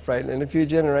 No, I'm afraid. In a few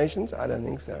generations, I don't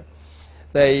think so.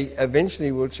 They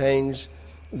eventually will change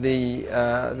the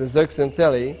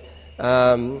zooxanthellae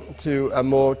to a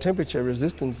more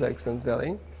temperature-resistant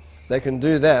zooxanthellae. They can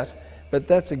do that, but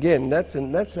that's a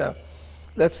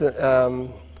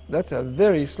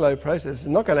very slow process. It's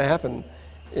not going to happen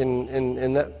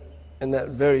in that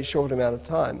very short amount of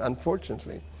time,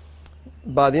 unfortunately.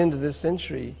 By the end of this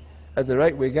century, at the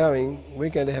rate we're going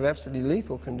to have absolutely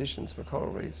lethal conditions for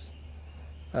coral reefs.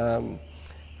 And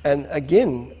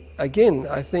again, I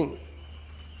think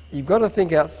you've got to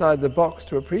think outside the box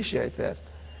to appreciate that,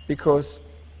 because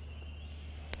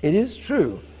it is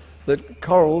true that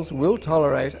corals will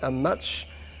tolerate a much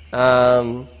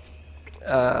lower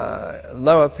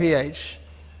pH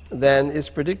than is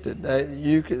predicted.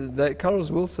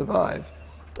 Corals will survive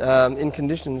in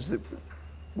conditions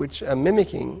which are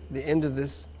mimicking the end of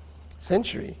this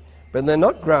century, but they're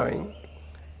not growing,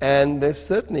 and there's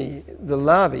certainly the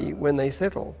larvae, when they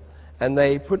settle and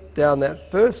they put down that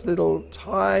first little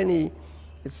tiny,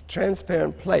 it's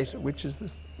transparent plate, which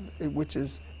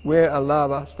is where a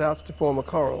larva starts to form a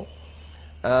coral.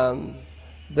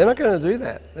 They're not going to do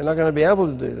that. They're not going to be able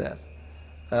to do that.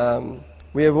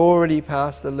 We have already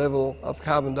passed the level of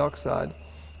carbon dioxide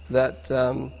that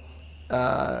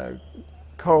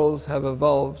corals have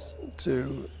evolved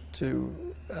to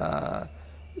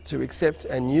accept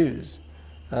and use.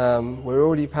 We're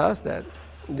already past that.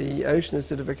 The ocean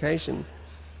acidification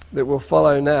that will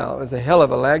follow now is a hell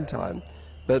of a lag time,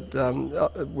 but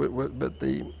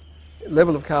the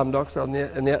level of carbon dioxide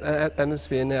in the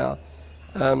atmosphere now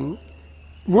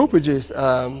will produce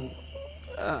a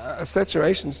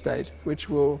saturation state which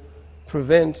will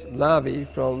prevent larvae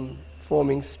from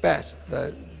forming spat,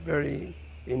 the very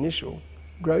initial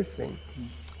growth thing.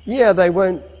 Yeah,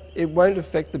 it won't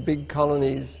affect the big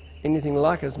colonies anything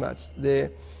like as much.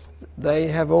 They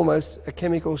have almost a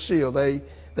chemical shield. They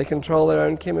control their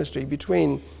own chemistry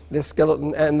between their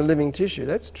skeleton and the living tissue.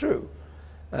 That's true.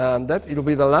 It'll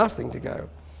be the last thing to go,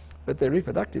 but their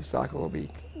reproductive cycle will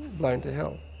be blown to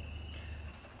hell.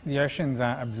 The oceans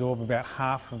absorb about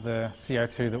half of the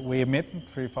CO2 that we emit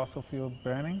through fossil fuel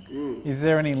burning. Is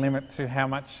there any limit to how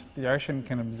much the ocean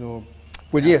can absorb?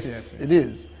 Well, yes, it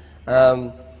is.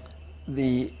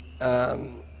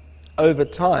 Over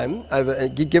time,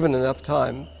 given enough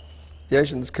time, the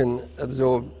oceans can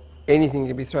absorb anything that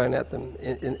can be thrown at them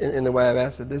in the way of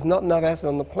acid. There's not enough acid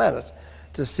on the planet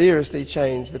to seriously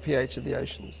change the pH of the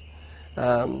oceans.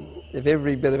 If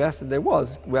every bit of acid there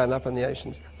was wound up in the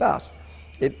oceans. But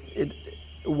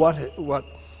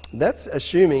that's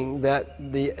assuming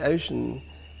that the ocean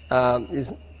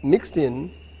is mixed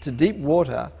in to deep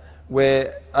water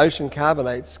where ocean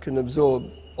carbonates can absorb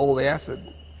all the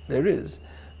acid there is.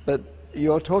 But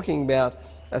you're talking about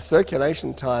a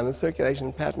circulation time, a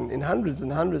circulation pattern in hundreds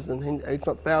and hundreds, and if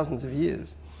not thousands of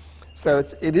years. So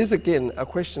it is again a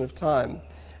question of time,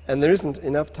 and there isn't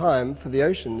enough time for the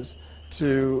oceans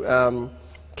to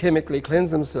chemically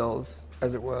cleanse themselves,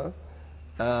 as it were,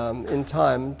 in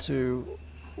time to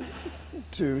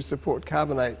support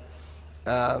carbonate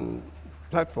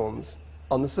platforms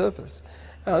on the surface.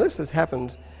 Now this has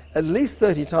happened at least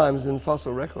 30 times in the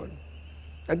fossil record,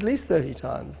 at least 30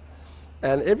 times.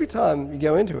 And every time you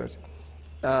go into it,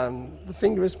 the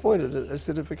finger is pointed at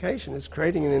acidification. It's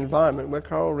creating an environment where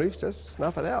coral reefs just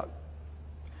snuff it out.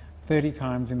 30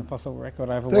 times in the fossil record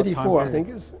over what time period? 34, I think,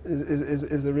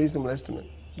 is a reasonable estimate.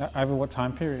 Over what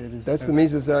time period? That's the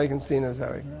Mesozoic and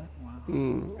Cenozoic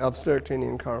Wow. of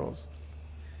Sclerotinia corals.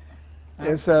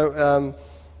 And so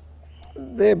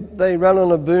they run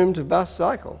on a boom to bust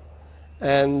cycle.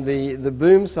 And the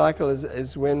boom cycle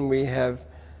is when we have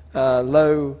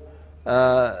low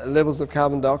levels of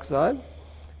carbon dioxide,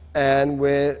 and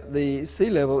where the sea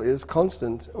level is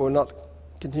constant or not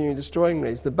continuing destroying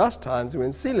reefs. The bust times are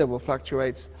when sea level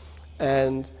fluctuates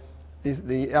and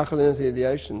the alkalinity of the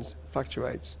oceans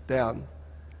fluctuates down,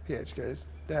 pH goes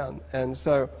down. And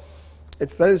so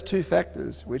it's those two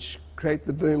factors which create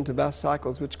the boom to bust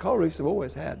cycles, which coral reefs have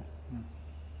always had.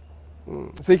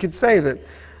 So you could say that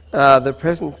the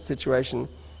present situation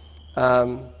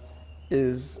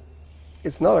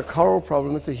it's not a coral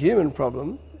problem, it's a human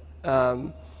problem.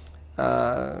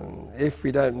 If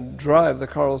we don't drive the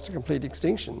corals to complete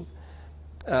extinction.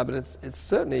 But it's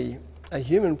certainly a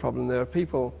human problem. There are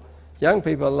people, young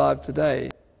people alive today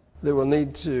that will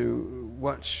need to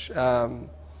watch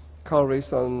coral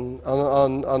reefs on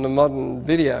a modern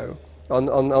video,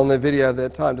 on their video of their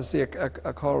time to see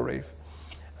a coral reef.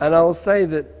 And I will say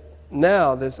that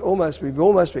now we've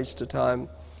almost reached a time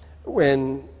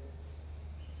when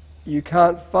you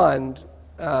can't find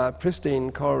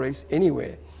pristine coral reefs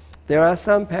anywhere. There are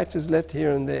some patches left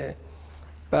here and there,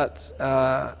 but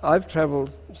I've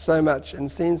travelled so much and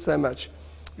seen so much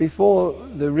before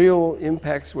the real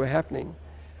impacts were happening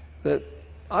that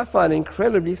I find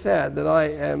incredibly sad that I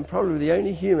am probably the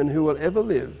only human who will ever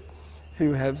live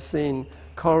who have seen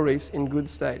coral reefs in good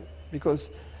state, because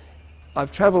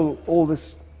I've travelled all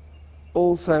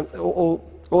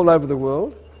over the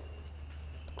world,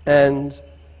 and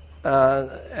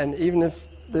even if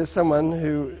there's someone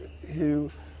who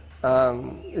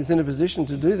is in a position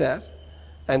to do that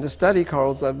and to study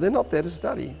corals, they're not there to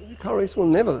study. Coral reefs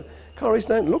coral reefs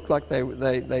don't look like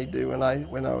they do when I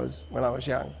was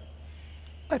young.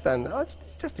 I found that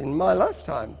it's just in my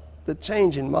lifetime. The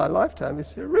change in my lifetime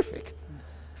is horrific.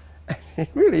 It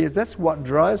really is. That's what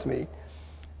drives me.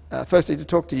 Firstly, to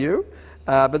talk to you,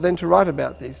 but then to write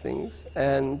about these things,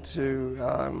 and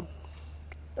to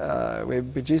we're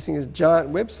producing a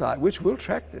giant website which will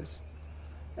track this.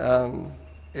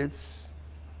 It's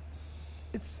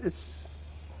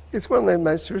one of the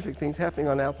most terrific things happening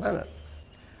on our planet.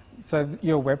 So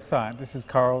your website, this is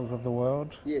Corals of the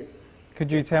World. Yes.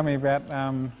 Could you tell me about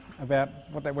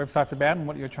what that website's about and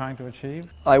what you're trying to achieve?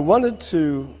 I've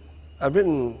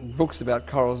written books about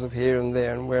corals of here and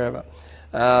there and wherever,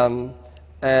 but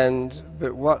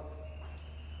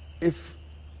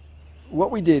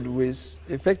what we did was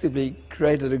effectively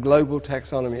created a global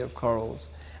taxonomy of corals.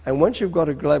 And once you've got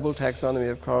a global taxonomy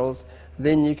of corals,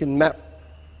 then you've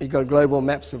got global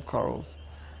maps of corals.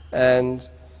 And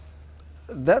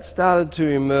that started to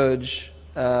emerge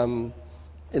in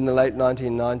the late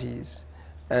 1990s.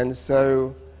 And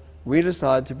so we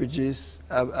decided to produce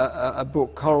a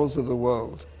book, Corals of the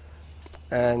World.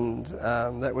 And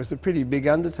that was a pretty big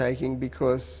undertaking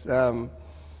because,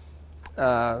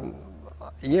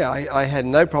 I had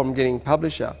no problem getting a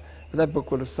publisher. But that book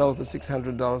would have sold for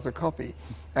 $600 a copy.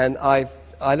 And I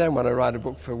don't want to write a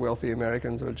book for wealthy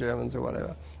Americans or Germans or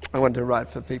whatever. I want to write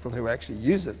for people who actually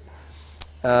use it.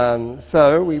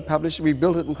 So we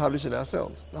built it and published it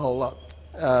ourselves, the whole lot.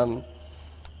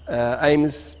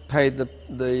 Ames paid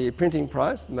the printing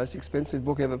price, the most expensive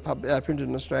book ever printed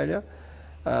in Australia.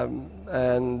 But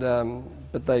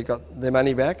they got their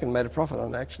money back and made a profit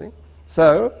on it, actually.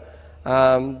 So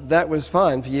that was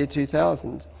fine for year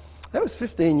 2000. That was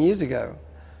 15 years ago.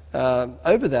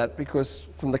 Over that, because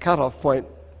from the cut-off point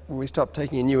when we stopped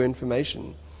taking in new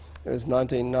information, it was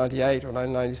 1998 or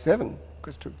 1997,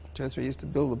 because it took 2 or 3 years to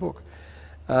build the book.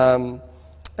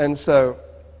 And so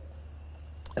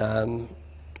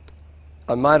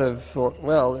I might have thought,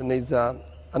 well, it needs a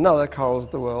another corals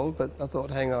of the world, but I thought,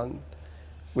 hang on,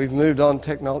 we've moved on,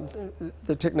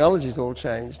 the technology's all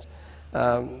changed,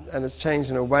 and it's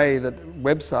changed in a way that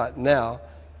website now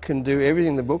can do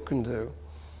everything the book can do.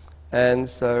 And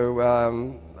so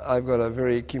I've got a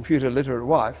very computer literate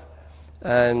wife,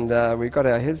 and we got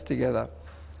our heads together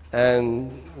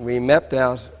and we mapped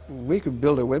out, we could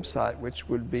build a website which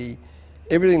would be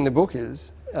everything the book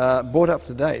is, brought up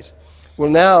to date. Well,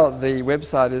 now the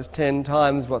website is 10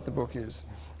 times what the book is.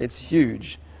 It's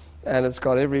huge, and it's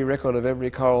got every record of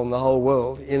every coral in the whole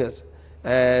world in it,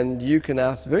 and you can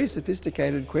ask very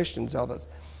sophisticated questions of it.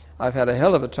 I've had a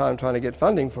hell of a time trying to get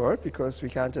funding for it because we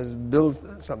can't just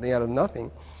build something out of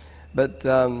nothing, but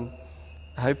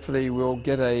hopefully we'll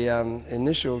get a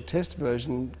initial test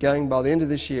version going by the end of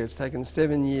this year. It's taken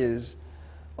 7 years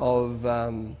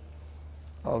for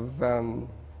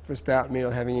a start, me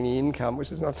not having any income,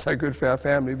 which is not so good for our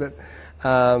family, but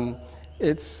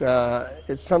it's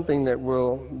something that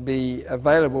will be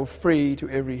available free to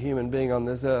every human being on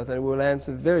this earth, and it will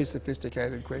answer very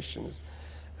sophisticated questions.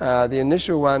 The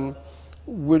initial one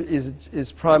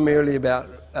is primarily about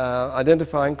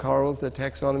identifying corals, their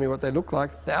taxonomy, what they look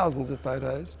like, thousands of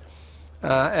photos,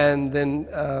 and then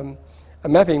a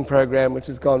mapping program which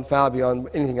has gone far beyond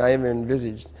anything I ever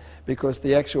envisaged, because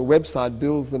the actual website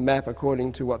builds the map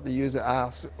according to what the user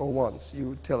asks or wants.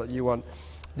 You tell it you want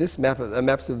this map,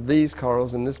 maps of these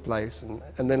corals in this place, and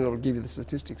then it'll give you the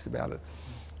statistics about it.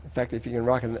 In fact, if you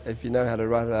know how to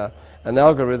write an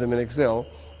algorithm in Excel,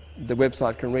 the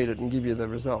website can read it and give you the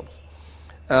results.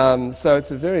 So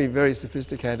it's a very, very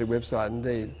sophisticated website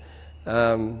indeed.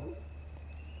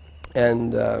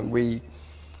 We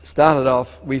started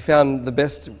off, we found the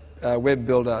best web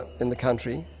builder in the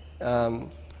country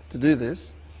to do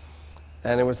this,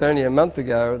 and it was only a month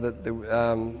ago that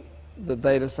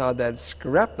they decided they'd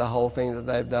scrap the whole thing that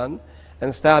they've done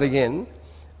and start again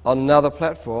on another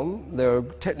platform. There are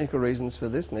technical reasons for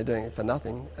this, and they're doing it for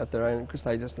nothing at their own, because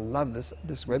they just love this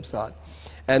website.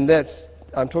 And that's,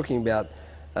 I'm talking about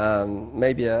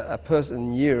maybe a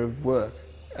person year of work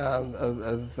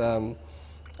of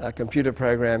computer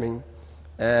programming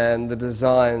and the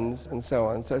designs and so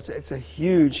on. So it's a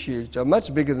huge, huge job,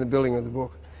 much bigger than the building of the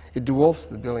book. It dwarfs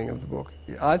the building of the book.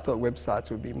 I thought websites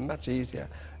would be much easier.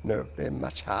 No, they're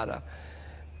much harder.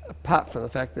 Apart from the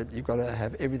fact that you've got to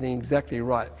have everything exactly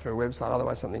right for a website,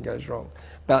 otherwise something goes wrong.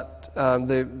 But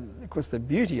of course the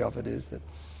beauty of it is that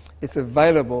it's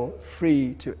available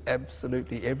free to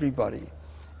absolutely everybody.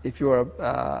 If you're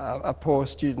a poor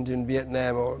student in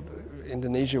Vietnam or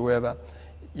Indonesia, wherever,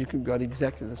 you can got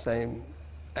exactly the same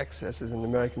access as an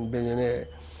American billionaire.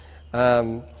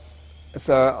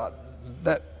 So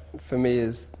that for me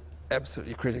is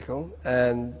absolutely critical.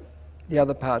 And the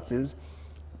other parts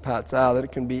are that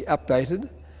it can be updated,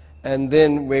 and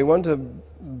then we want to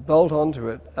bolt onto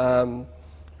it,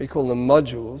 we call them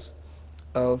modules,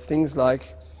 of things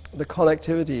like the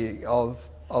connectivity of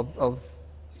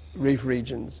reef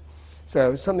regions.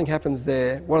 So if something happens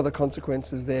there, what are the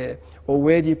consequences there? Or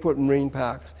where do you put marine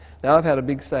parks? Now I've had a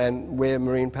big say in where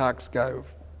marine parks go,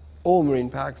 all marine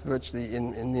parks virtually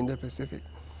in the Indo-Pacific.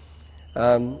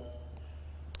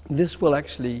 This will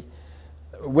actually,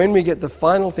 when we get the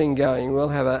final thing going, we'll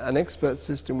have an expert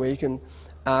system where you can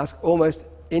ask almost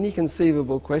any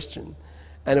conceivable question,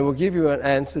 and it will give you an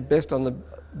answer based on the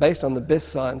best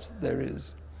science there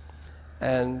is.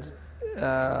 And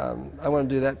I want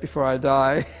to do that before I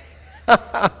die,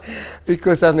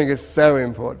 because I think it's so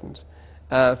important.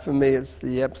 For me, it's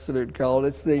the absolute goal.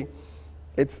 It's the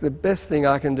best thing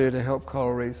I can do to help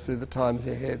coral reefs through the times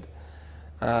ahead.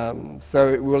 So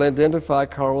it will identify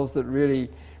corals that really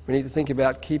we need to think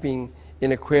about keeping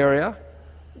in aquaria,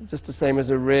 just the same as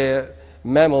a rare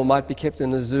mammal might be kept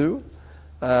in a zoo.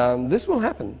 This will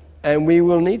happen, and we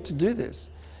will need to do this.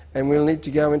 And we'll need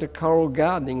to go into coral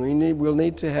gardening. We'll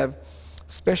need to have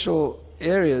special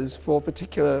areas for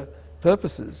particular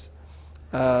purposes.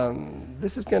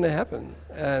 This is going to happen,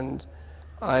 and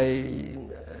I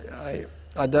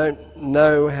don't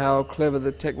know how clever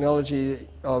the technology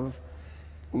of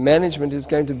management is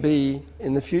going to be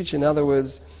in the future. In other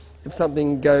words, if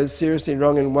something goes seriously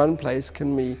wrong in one place,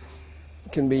 can we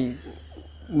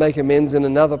make amends in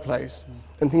another place,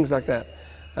 and things like that.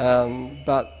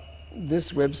 But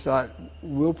this website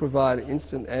will provide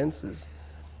instant answers.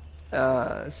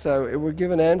 So it would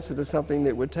give an answer to something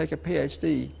that would take a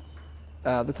PhD,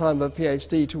 the time of a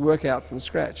PhD, to work out from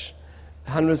scratch.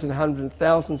 Hundreds and hundreds,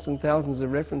 thousands and thousands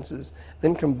of references,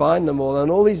 then combine them all on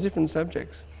all these different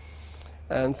subjects.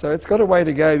 And so it's got a way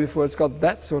to go before it's got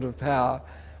that sort of power,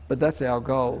 but that's our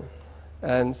goal.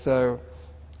 And so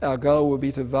our goal will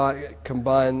be to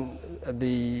combine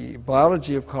the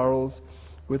biology of corals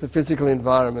with the physical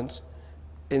environment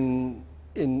in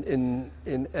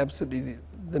absolutely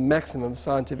the maximum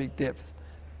scientific depth,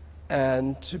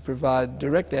 and to provide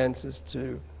direct answers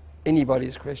to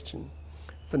anybody's question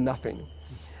for nothing.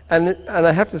 And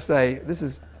I have to say, this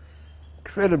is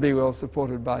incredibly well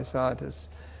supported by scientists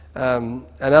and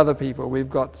other people. We've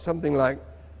got something like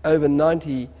over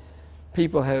 90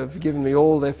 people have given me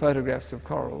all their photographs of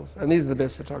corals, and these are the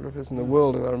best photographers in the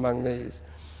world who are among these,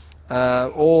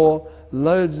 or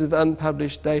loads of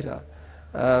unpublished data.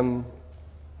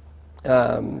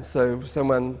 So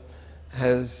someone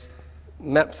has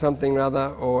mapped something rather,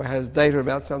 or has data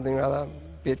about something rather,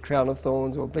 be it crown of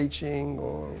thorns or bleaching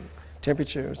or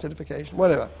temperature or acidification,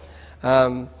 whatever.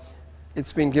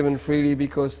 It's been given freely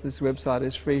because this website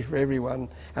is free for everyone,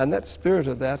 and that spirit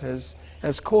of that has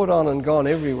caught on and gone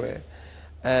everywhere.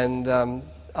 And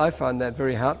I find that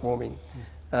very heartwarming.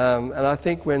 And I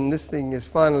think when this thing is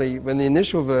finally, when the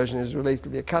initial version is released,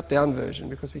 it'll be a cut-down version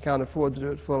because we can't afford to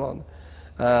do it full on.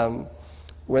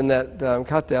 When that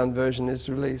cut-down version is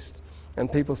released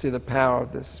and people see the power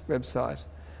of this website,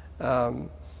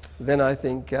 then I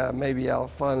think maybe I'll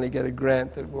finally get a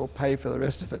grant that will pay for the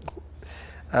rest of it.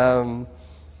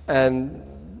 And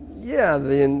yeah,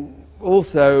 then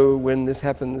also when this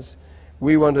happens,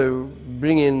 we want to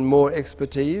bring in more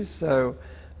expertise. So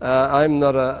I'm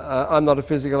not a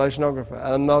physical oceanographer,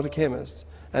 I'm not a chemist,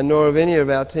 and nor of any of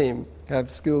our team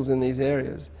have skills in these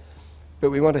areas. But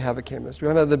we want to have a chemist. We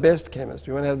want to have the best chemist.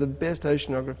 We want to have the best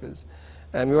oceanographers.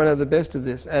 And we want to have the best of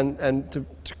this. And to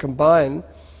combine,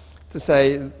 to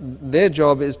say their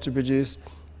job is to produce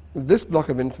this block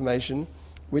of information,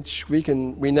 which we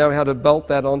know how to bolt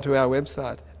that onto our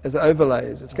website as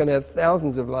overlays. It's going to have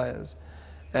thousands of layers.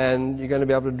 And you're going to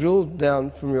be able to drill down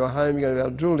from your home, you're going to be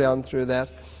able to drill down through that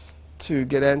to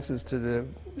get answers to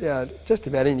just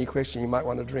about any question you might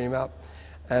want to dream up.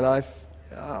 And I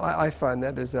find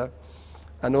that as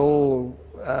an all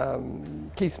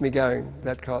keeps me going,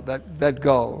 that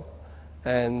goal.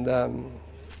 And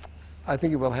I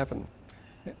think it will happen.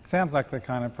 It sounds like the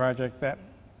kind of project that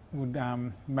would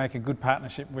make a good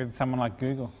partnership with someone like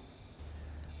Google.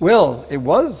 Well, it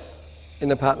was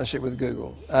in a partnership with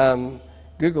Google.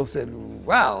 Google said,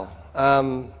 wow,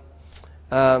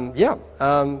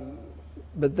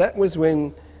 but that was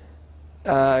when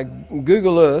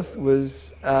Google Earth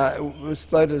was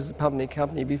floated as a public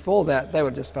company. Before that, they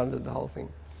were just funded the whole thing.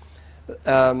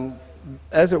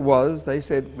 As it was, they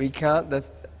said, we can't,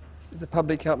 it's a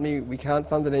public company, we can't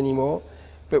fund it anymore,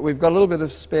 but we've got a little bit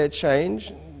of spare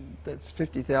change, that's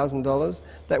 $50,000,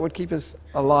 that would keep us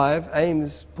alive.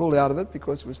 Ames pulled out of it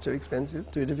because it was too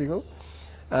expensive, too difficult.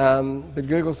 But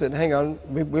Google said, hang on,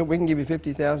 we can give you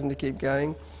 $50,000 to keep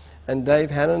going. And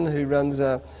Dave Hannon, who runs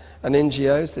an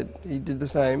NGO, said he did the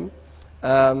same.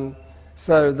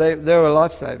 So they were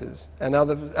lifesavers, and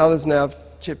others now have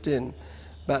chipped in.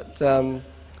 But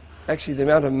actually the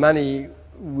amount of money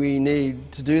we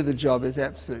need to do the job is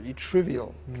absolutely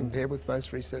trivial compared with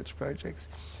most research projects.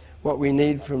 What we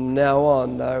need from now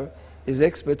on, though, is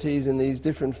expertise in these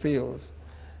different fields.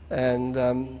 And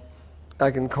I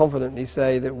can confidently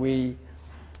say that we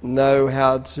know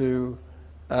how to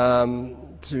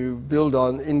build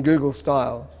on in Google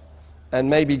style. And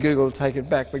maybe Google will take it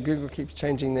back, but Google keeps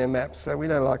changing their maps, so we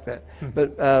don't like that.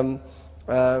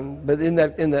 But in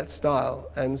that style.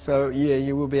 And so, yeah,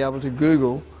 you will be able to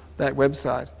Google that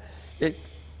website.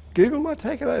 Google might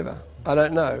take it over. I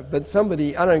don't know. But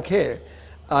somebody, I don't care.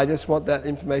 I just want that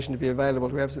information to be available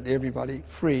to absolutely everybody,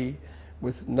 free,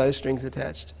 with no strings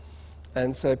attached.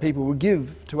 And so people will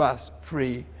give to us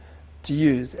free to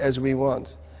use as we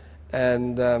want.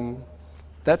 And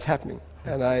that's happening.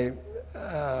 And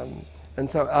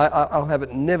so I'll have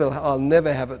it I'll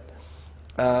never have it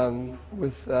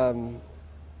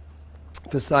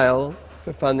for sale,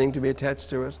 for funding to be attached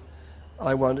to it.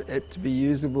 I want it to be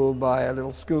usable by a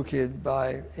little school kid,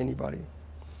 by anybody.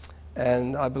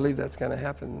 And I believe that's going to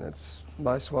happen. That's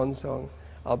my swan song.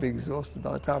 I'll be exhausted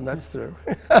by the time that's through.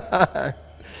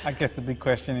 I guess the big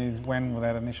question is, when will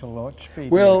that initial launch be?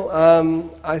 Well,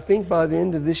 I think by the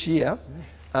end of this year,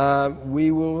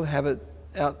 we will have it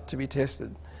out to be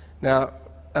tested. Now,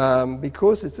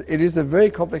 because it is a very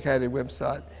complicated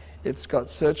website, it's got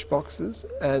search boxes,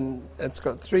 and it's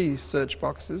got 3 search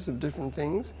boxes of different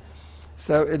things.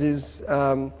 So it is,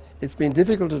 it's been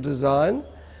difficult to design,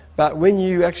 but when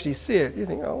you actually see it, you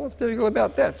think, oh, what's difficult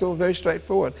about that? It's all very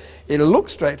straightforward. It'll look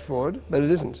straightforward, but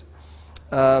it isn't.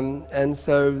 And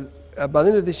so by the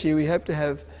end of this year, we hope to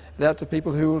have it out to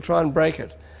people who will try and break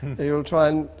it, who will try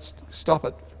and stop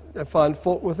it, find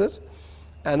fault with it,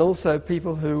 and also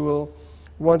people who will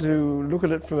want to look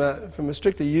at it from a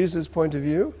strictly user's point of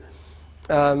view.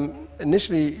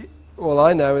 Initially, all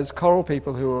I know is coral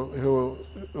people who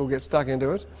will get stuck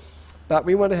into it, but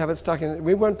we want to have it stuck in.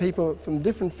 We want people from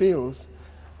different fields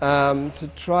to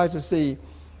try to see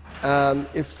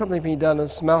if something can be done in a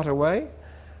smarter way.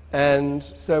 And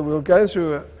so we'll go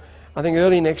through, I think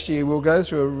early next year, we'll go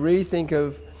through a rethink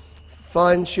of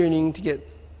fine-tuning to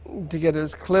get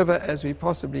as clever as we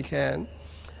possibly can.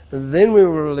 And then we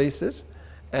will release it,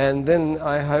 and then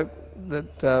I hope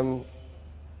that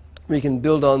we can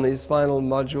build on these final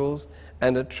modules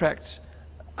and attract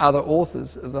other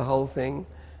authors of the whole thing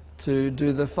to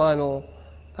do the final.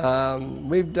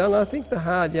 We've done, I think, the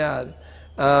hard yard,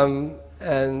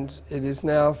 and it is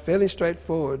now fairly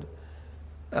straightforward.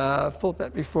 I've thought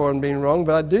that before and been wrong,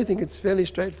 but I do think it's fairly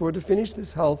straightforward to finish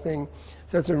this whole thing.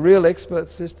 So it's a real expert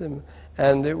system,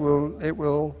 and it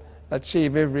will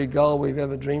achieve every goal we've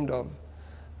ever dreamed of.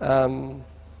 I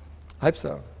hope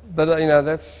so. But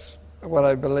that's what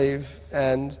I believe,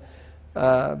 and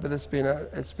but it's been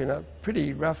a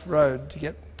pretty rough road to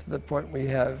get to the point we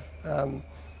have,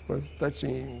 with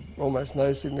virtually almost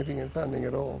no significant funding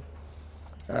at all,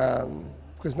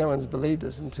 because no one's believed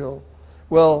us until.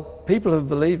 Well, people have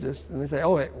believed us, and they say,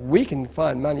 oh, we can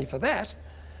find money for that.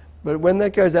 But when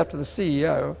that goes up to the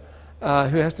CEO,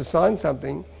 who has to sign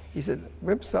something, he said,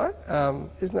 website?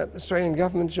 Isn't that the Australian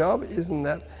government job? Isn't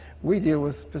that, we deal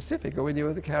with Pacific, or we deal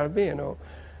with the Caribbean? Or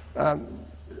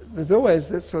there's always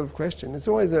that sort of question. It's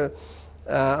always a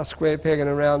square peg in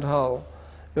a round hole.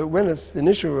 But when its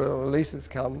initial releases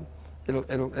come,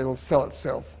 it'll sell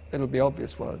itself. It'll be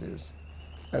obvious what it is,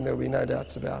 and there'll be no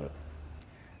doubts about it.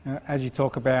 As you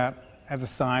talk about, as a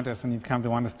scientist, and you've come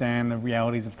to understand the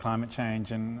realities of climate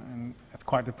change, and it's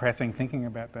quite depressing thinking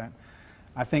about that.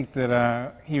 I think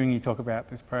that hearing you talk about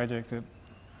this project,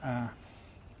 I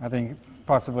think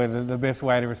possibly the best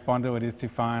way to respond to it is to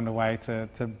find a way to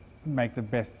make the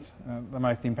best, the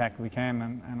most impact we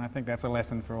can, and I think that's a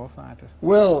lesson for all scientists.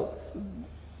 Well,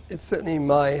 it's certainly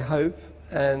my hope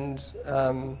and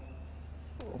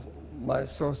my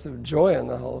source of joy in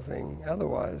the whole thing.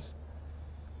 Otherwise,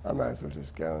 I might as well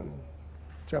just go and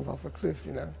jump off a cliff,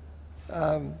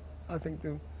 I think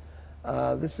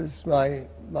this is my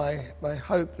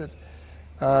hope that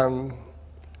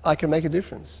I can make a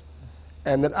difference,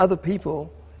 and that other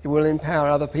people, it will empower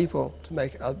other people to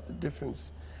make a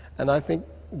difference. And I think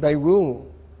they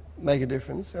will make a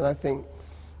difference, and I think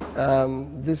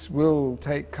this will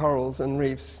take corals and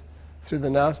reefs through the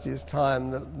nastiest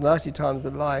time, the nasty times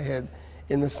that lie ahead,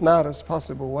 in the smartest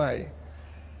possible way.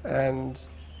 And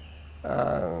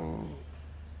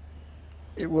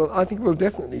I think we'll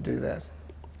definitely do that.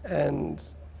 And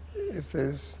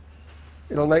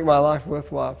it'll make my life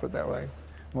worthwhile, put it that way.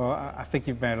 Well, I think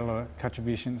you've made a lot of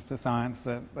contributions to science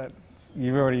that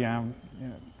you've already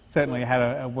certainly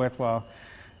had a worthwhile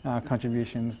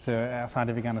contributions to our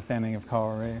scientific understanding of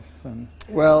coral reefs.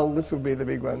 Well, this will be the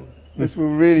big one. This will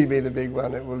really be the big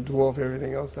one. It will dwarf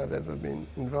everything else I've ever been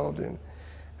involved in.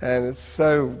 And it's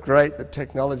so great that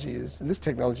this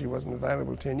technology wasn't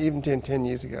available even 10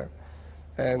 years ago.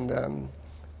 And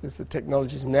the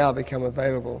technology has now become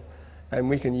available, and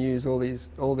we can use all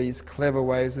these clever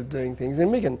ways of doing things. And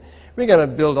we're going to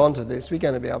build onto this. We're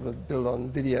going to be able to build on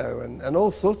video and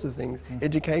all sorts of things,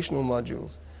 educational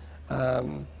modules.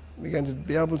 We're going to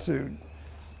be able to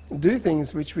do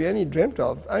things which we only dreamt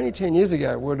of. Only 10 years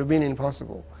ago would have been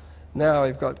impossible. Now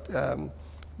we've got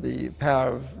the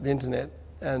power of the internet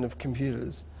and of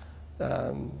computers,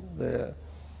 the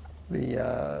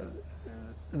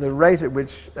rate at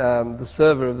which the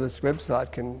server of this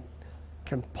website can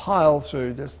pile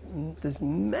through just these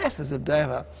masses of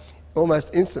data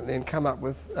almost instantly and come up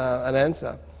with an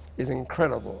answer is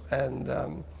incredible. And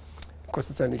of course,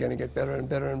 it's only going to get better and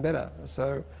better and better.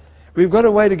 So we've got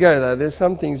a way to go, though. There's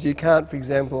some things you can't, for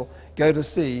example, go to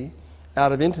sea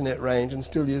out of internet range and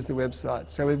still use the website.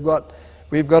 So we've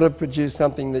got to produce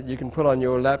something that you can put on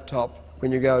your laptop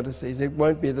when you go overseas. It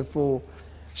won't be the full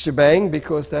shebang,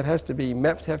 because that has to be,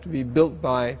 maps have to be built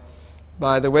by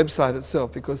the website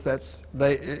itself, because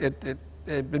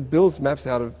it builds maps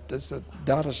out of just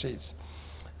data sheets,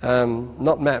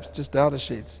 not maps, just data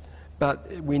sheets. But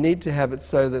we need to have it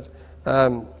so that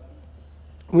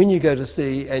when you go to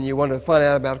sea and you want to find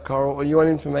out about coral, or you want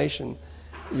information,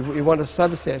 you want a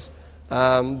subset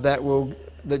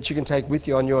that you can take with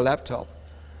you on your laptop,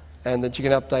 and that you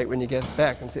can update when you get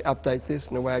back and say, update this,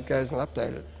 and away it goes, and I'll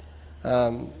update it.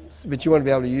 But you want to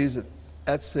be able to use it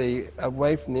at sea,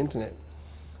 away from the internet.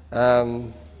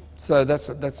 So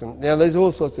there's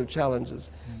all sorts of challenges.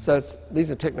 So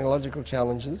these are technological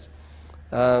challenges.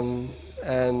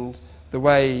 And the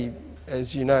way,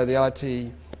 as you know, the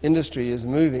IT industry is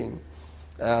moving,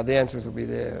 the answers will be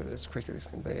there as quickly as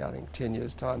can be. I think 10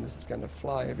 years' time, this is going to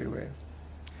fly everywhere.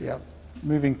 Yeah.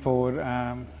 Moving forward,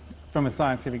 from a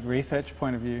scientific research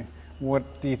point of view,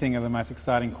 what do you think are the most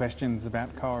exciting questions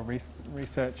about coral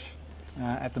research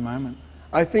at the moment?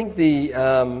 I think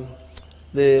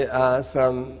there are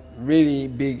some really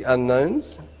big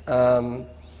unknowns.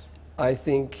 I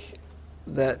think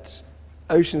that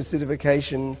ocean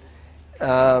acidification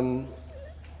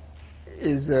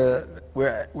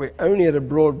we're only at a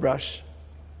broad brush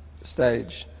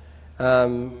stage.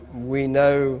 We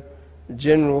know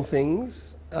general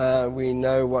things. We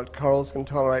know what corals can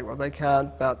tolerate, what they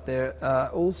can't, but there are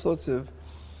all sorts of...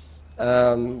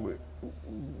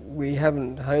 we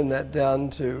haven't honed that down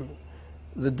to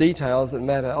the details that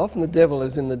matter. Often the devil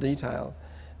is in the detail.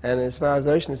 And as far as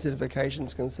ocean acidification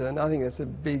is concerned, I think that's a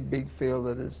big, big field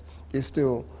that is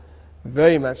still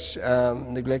very much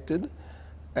neglected.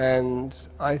 And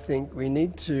I think we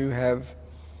need to have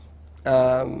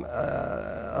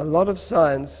a lot of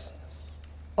science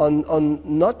on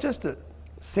not just a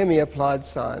semi-applied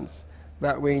science,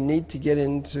 but we need to get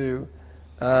into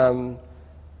an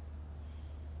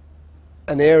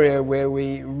area where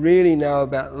we really know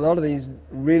about a lot of these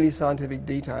really scientific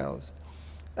details.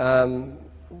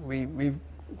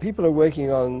 People are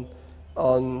working on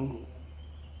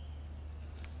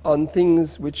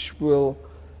things which will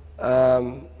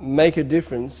make a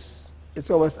difference. It's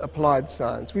almost applied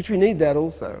science, which we need that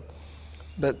also.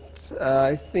 But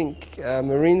I think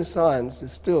marine science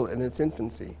is still in its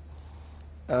infancy.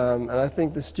 And I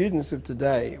think the students of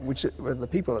today, which are the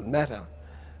people that matter,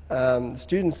 the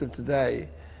students of today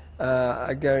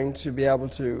are going to be able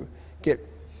to get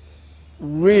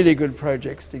really good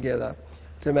projects together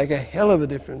to make a hell of a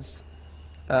difference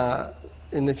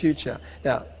in the future.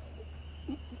 Now,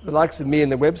 the likes of me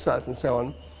and the website and so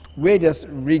on, we're just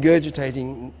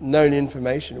regurgitating known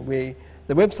information.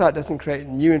 The website doesn't create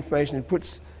new information, it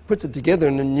puts it together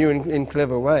in new and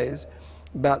clever ways,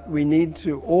 but we need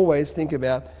to always think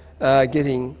about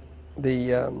getting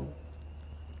the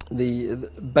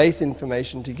base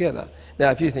information together.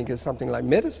 Now, if you think of something like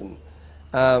medicine,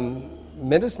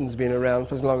 medicine's been around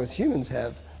for as long as humans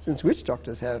have, since witch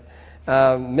doctors have.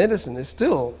 Medicine is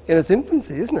still in its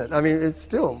infancy, isn't it? I mean, it's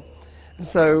still.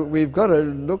 So we've got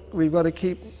to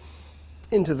keep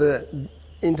into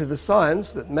the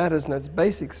science that matters, and it's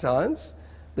basic science,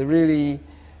 the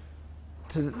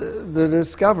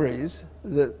discoveries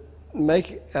that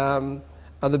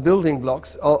are the building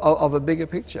blocks of a bigger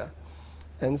picture.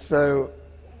 And so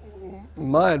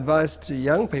my advice to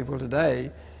young people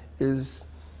today is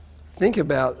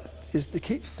to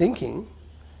keep thinking,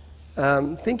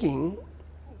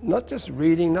 not just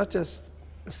reading, not just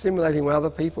assimilating what other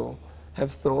people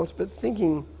have thought, but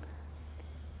thinking,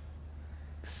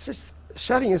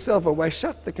 shutting yourself away,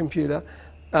 shut the computer,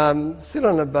 sit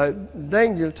on a boat,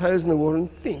 dangle your toes in the water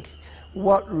and think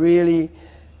what really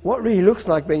looks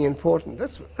like being important.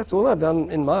 That's all I've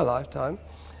done in my lifetime.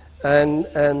 And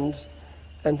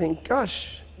think,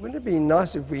 gosh, wouldn't it be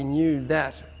nice if we knew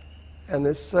that? And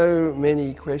there's so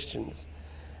many questions.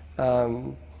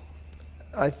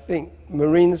 I think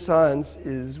marine science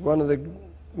is one of the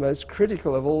most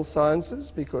critical of all sciences,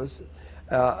 because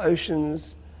our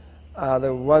oceans are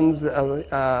the ones that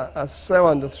are so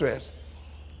under threat.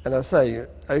 And I say,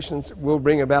 oceans will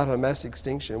bring about a mass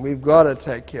extinction. We've got to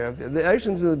take care of them. The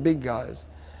oceans are the big guys,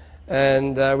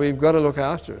 and we've got to look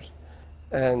after it.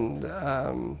 And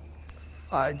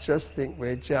I just think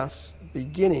we're just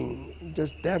beginning,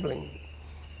 just dabbling.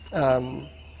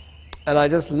 And I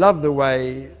just love the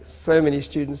way so many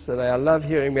students today, I love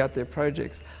hearing about their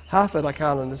projects. Half of it I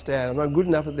can't understand. I'm not good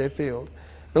enough at their field.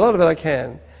 But a lot of it I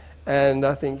can. And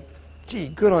I think, gee,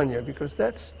 good on you, because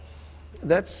it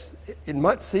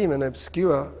might seem an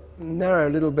obscure, narrow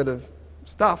little bit of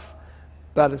stuff,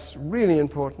 but it's really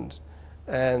important.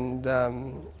 And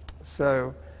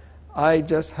so I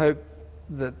just hope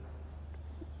that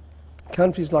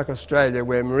countries like Australia,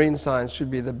 where marine science should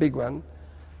be the big one,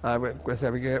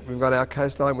 we've got our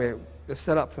coastline, we're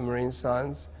set up for marine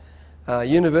science.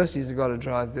 Universities have got to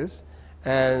drive this,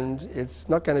 and it's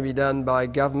not going to be done by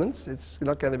governments. It's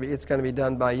going to be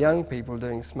done by young people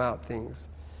doing smart things,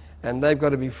 and they've got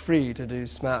to be free to do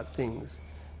smart things,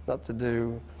 not to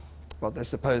do what they're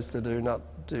supposed to do, not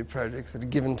do projects that are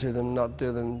given to them, not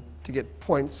do them to get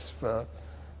points for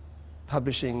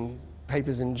publishing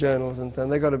papers in journals and things.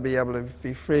 They've got to be able to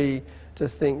be free to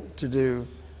think, to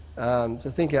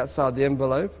think outside the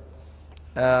envelope,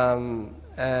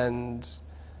 and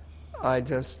I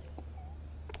just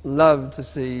love to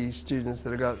see students that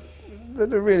have got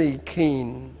that are really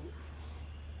keen,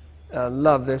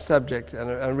 love their subject and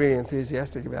are really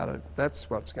enthusiastic about it. That's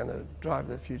what's going to drive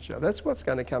the future. That's what's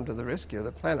going to come to the rescue of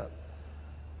the planet.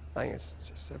 I think it's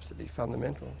just absolutely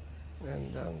fundamental.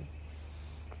 And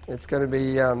it's going to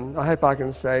be, I hope I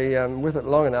can stay with it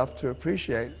long enough to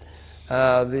appreciate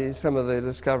some of the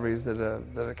discoveries that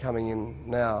are coming in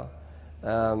now.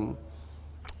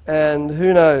 And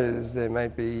who knows, there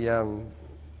might be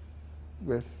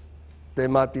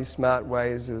smart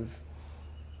ways of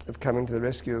coming to the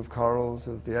rescue of corals,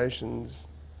 of the oceans.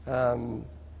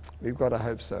 We've got to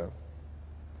hope so.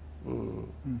 Mm.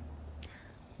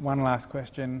 One last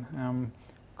question.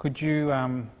 Could you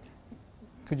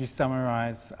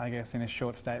summarise, I guess, in a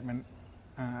short statement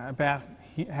about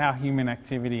how human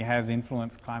activity has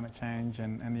influenced climate change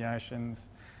and the oceans,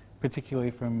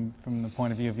 particularly from the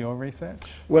point of view of your research?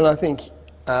 Well, I think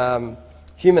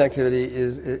human activity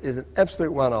is an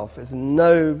absolute one-off. There's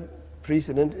no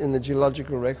precedent in the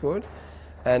geological record,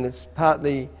 and it's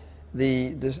partly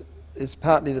the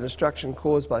destruction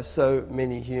caused by so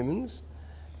many humans.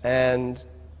 And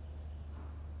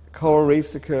coral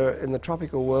reefs occur in the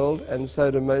tropical world, and so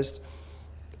do most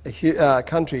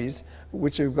countries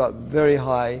which have got very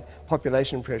high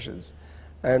population pressures.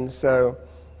 And so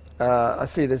I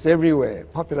see this everywhere.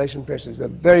 Population pressures are a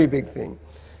very big thing.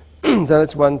 So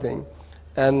that's one thing.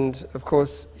 And of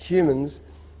course, humans,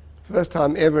 first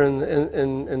time ever in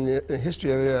the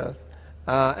history of the Earth,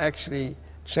 are actually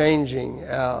changing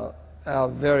our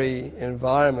very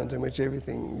environment in which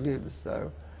everything lives.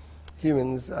 So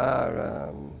humans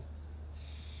are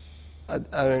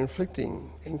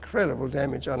inflicting incredible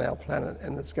damage on our planet,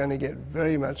 and it's going to get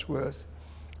very much worse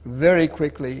very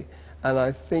quickly. And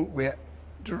I think we're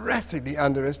drastically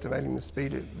underestimating the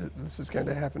speed that this is going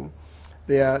to happen.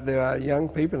 There are young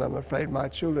people, I'm afraid my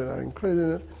children are included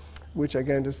in it, which are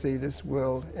going to see this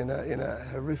world in a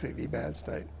horrifically bad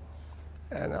state.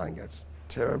 And I think that's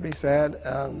terribly sad,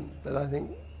 but I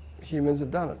think humans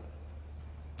have done it.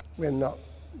 We're not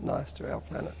nice to our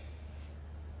planet.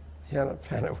 Here on the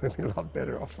planet would be a lot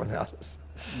better off without us.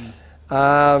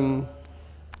 Mm.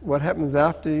 What happens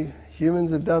after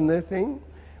humans have done their thing?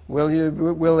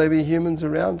 Will there be humans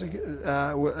around?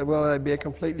 Will they be a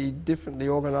completely differently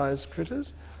organised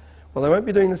critters? Well, they won't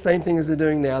be doing the same thing as they're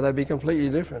doing now. They'll be completely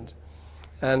different.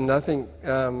 And I think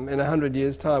in 100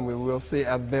 years' time we will see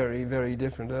a very, very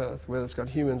different Earth. Whether it's got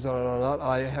humans on it or not,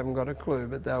 I haven't got a clue,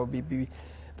 but they'll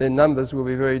their numbers will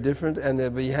be very different, and their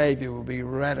behaviour will be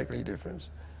radically different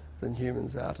than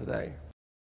humans are today.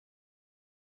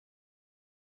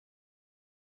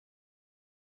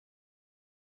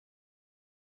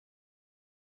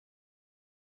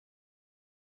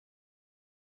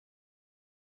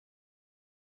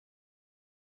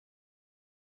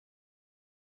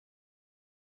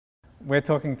 We're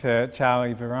talking to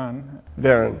Charlie Veron.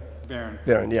 Veron. Veron.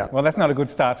 Veron, yeah. Well, that's not a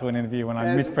good start to an interview when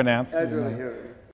I mispronounce. As well,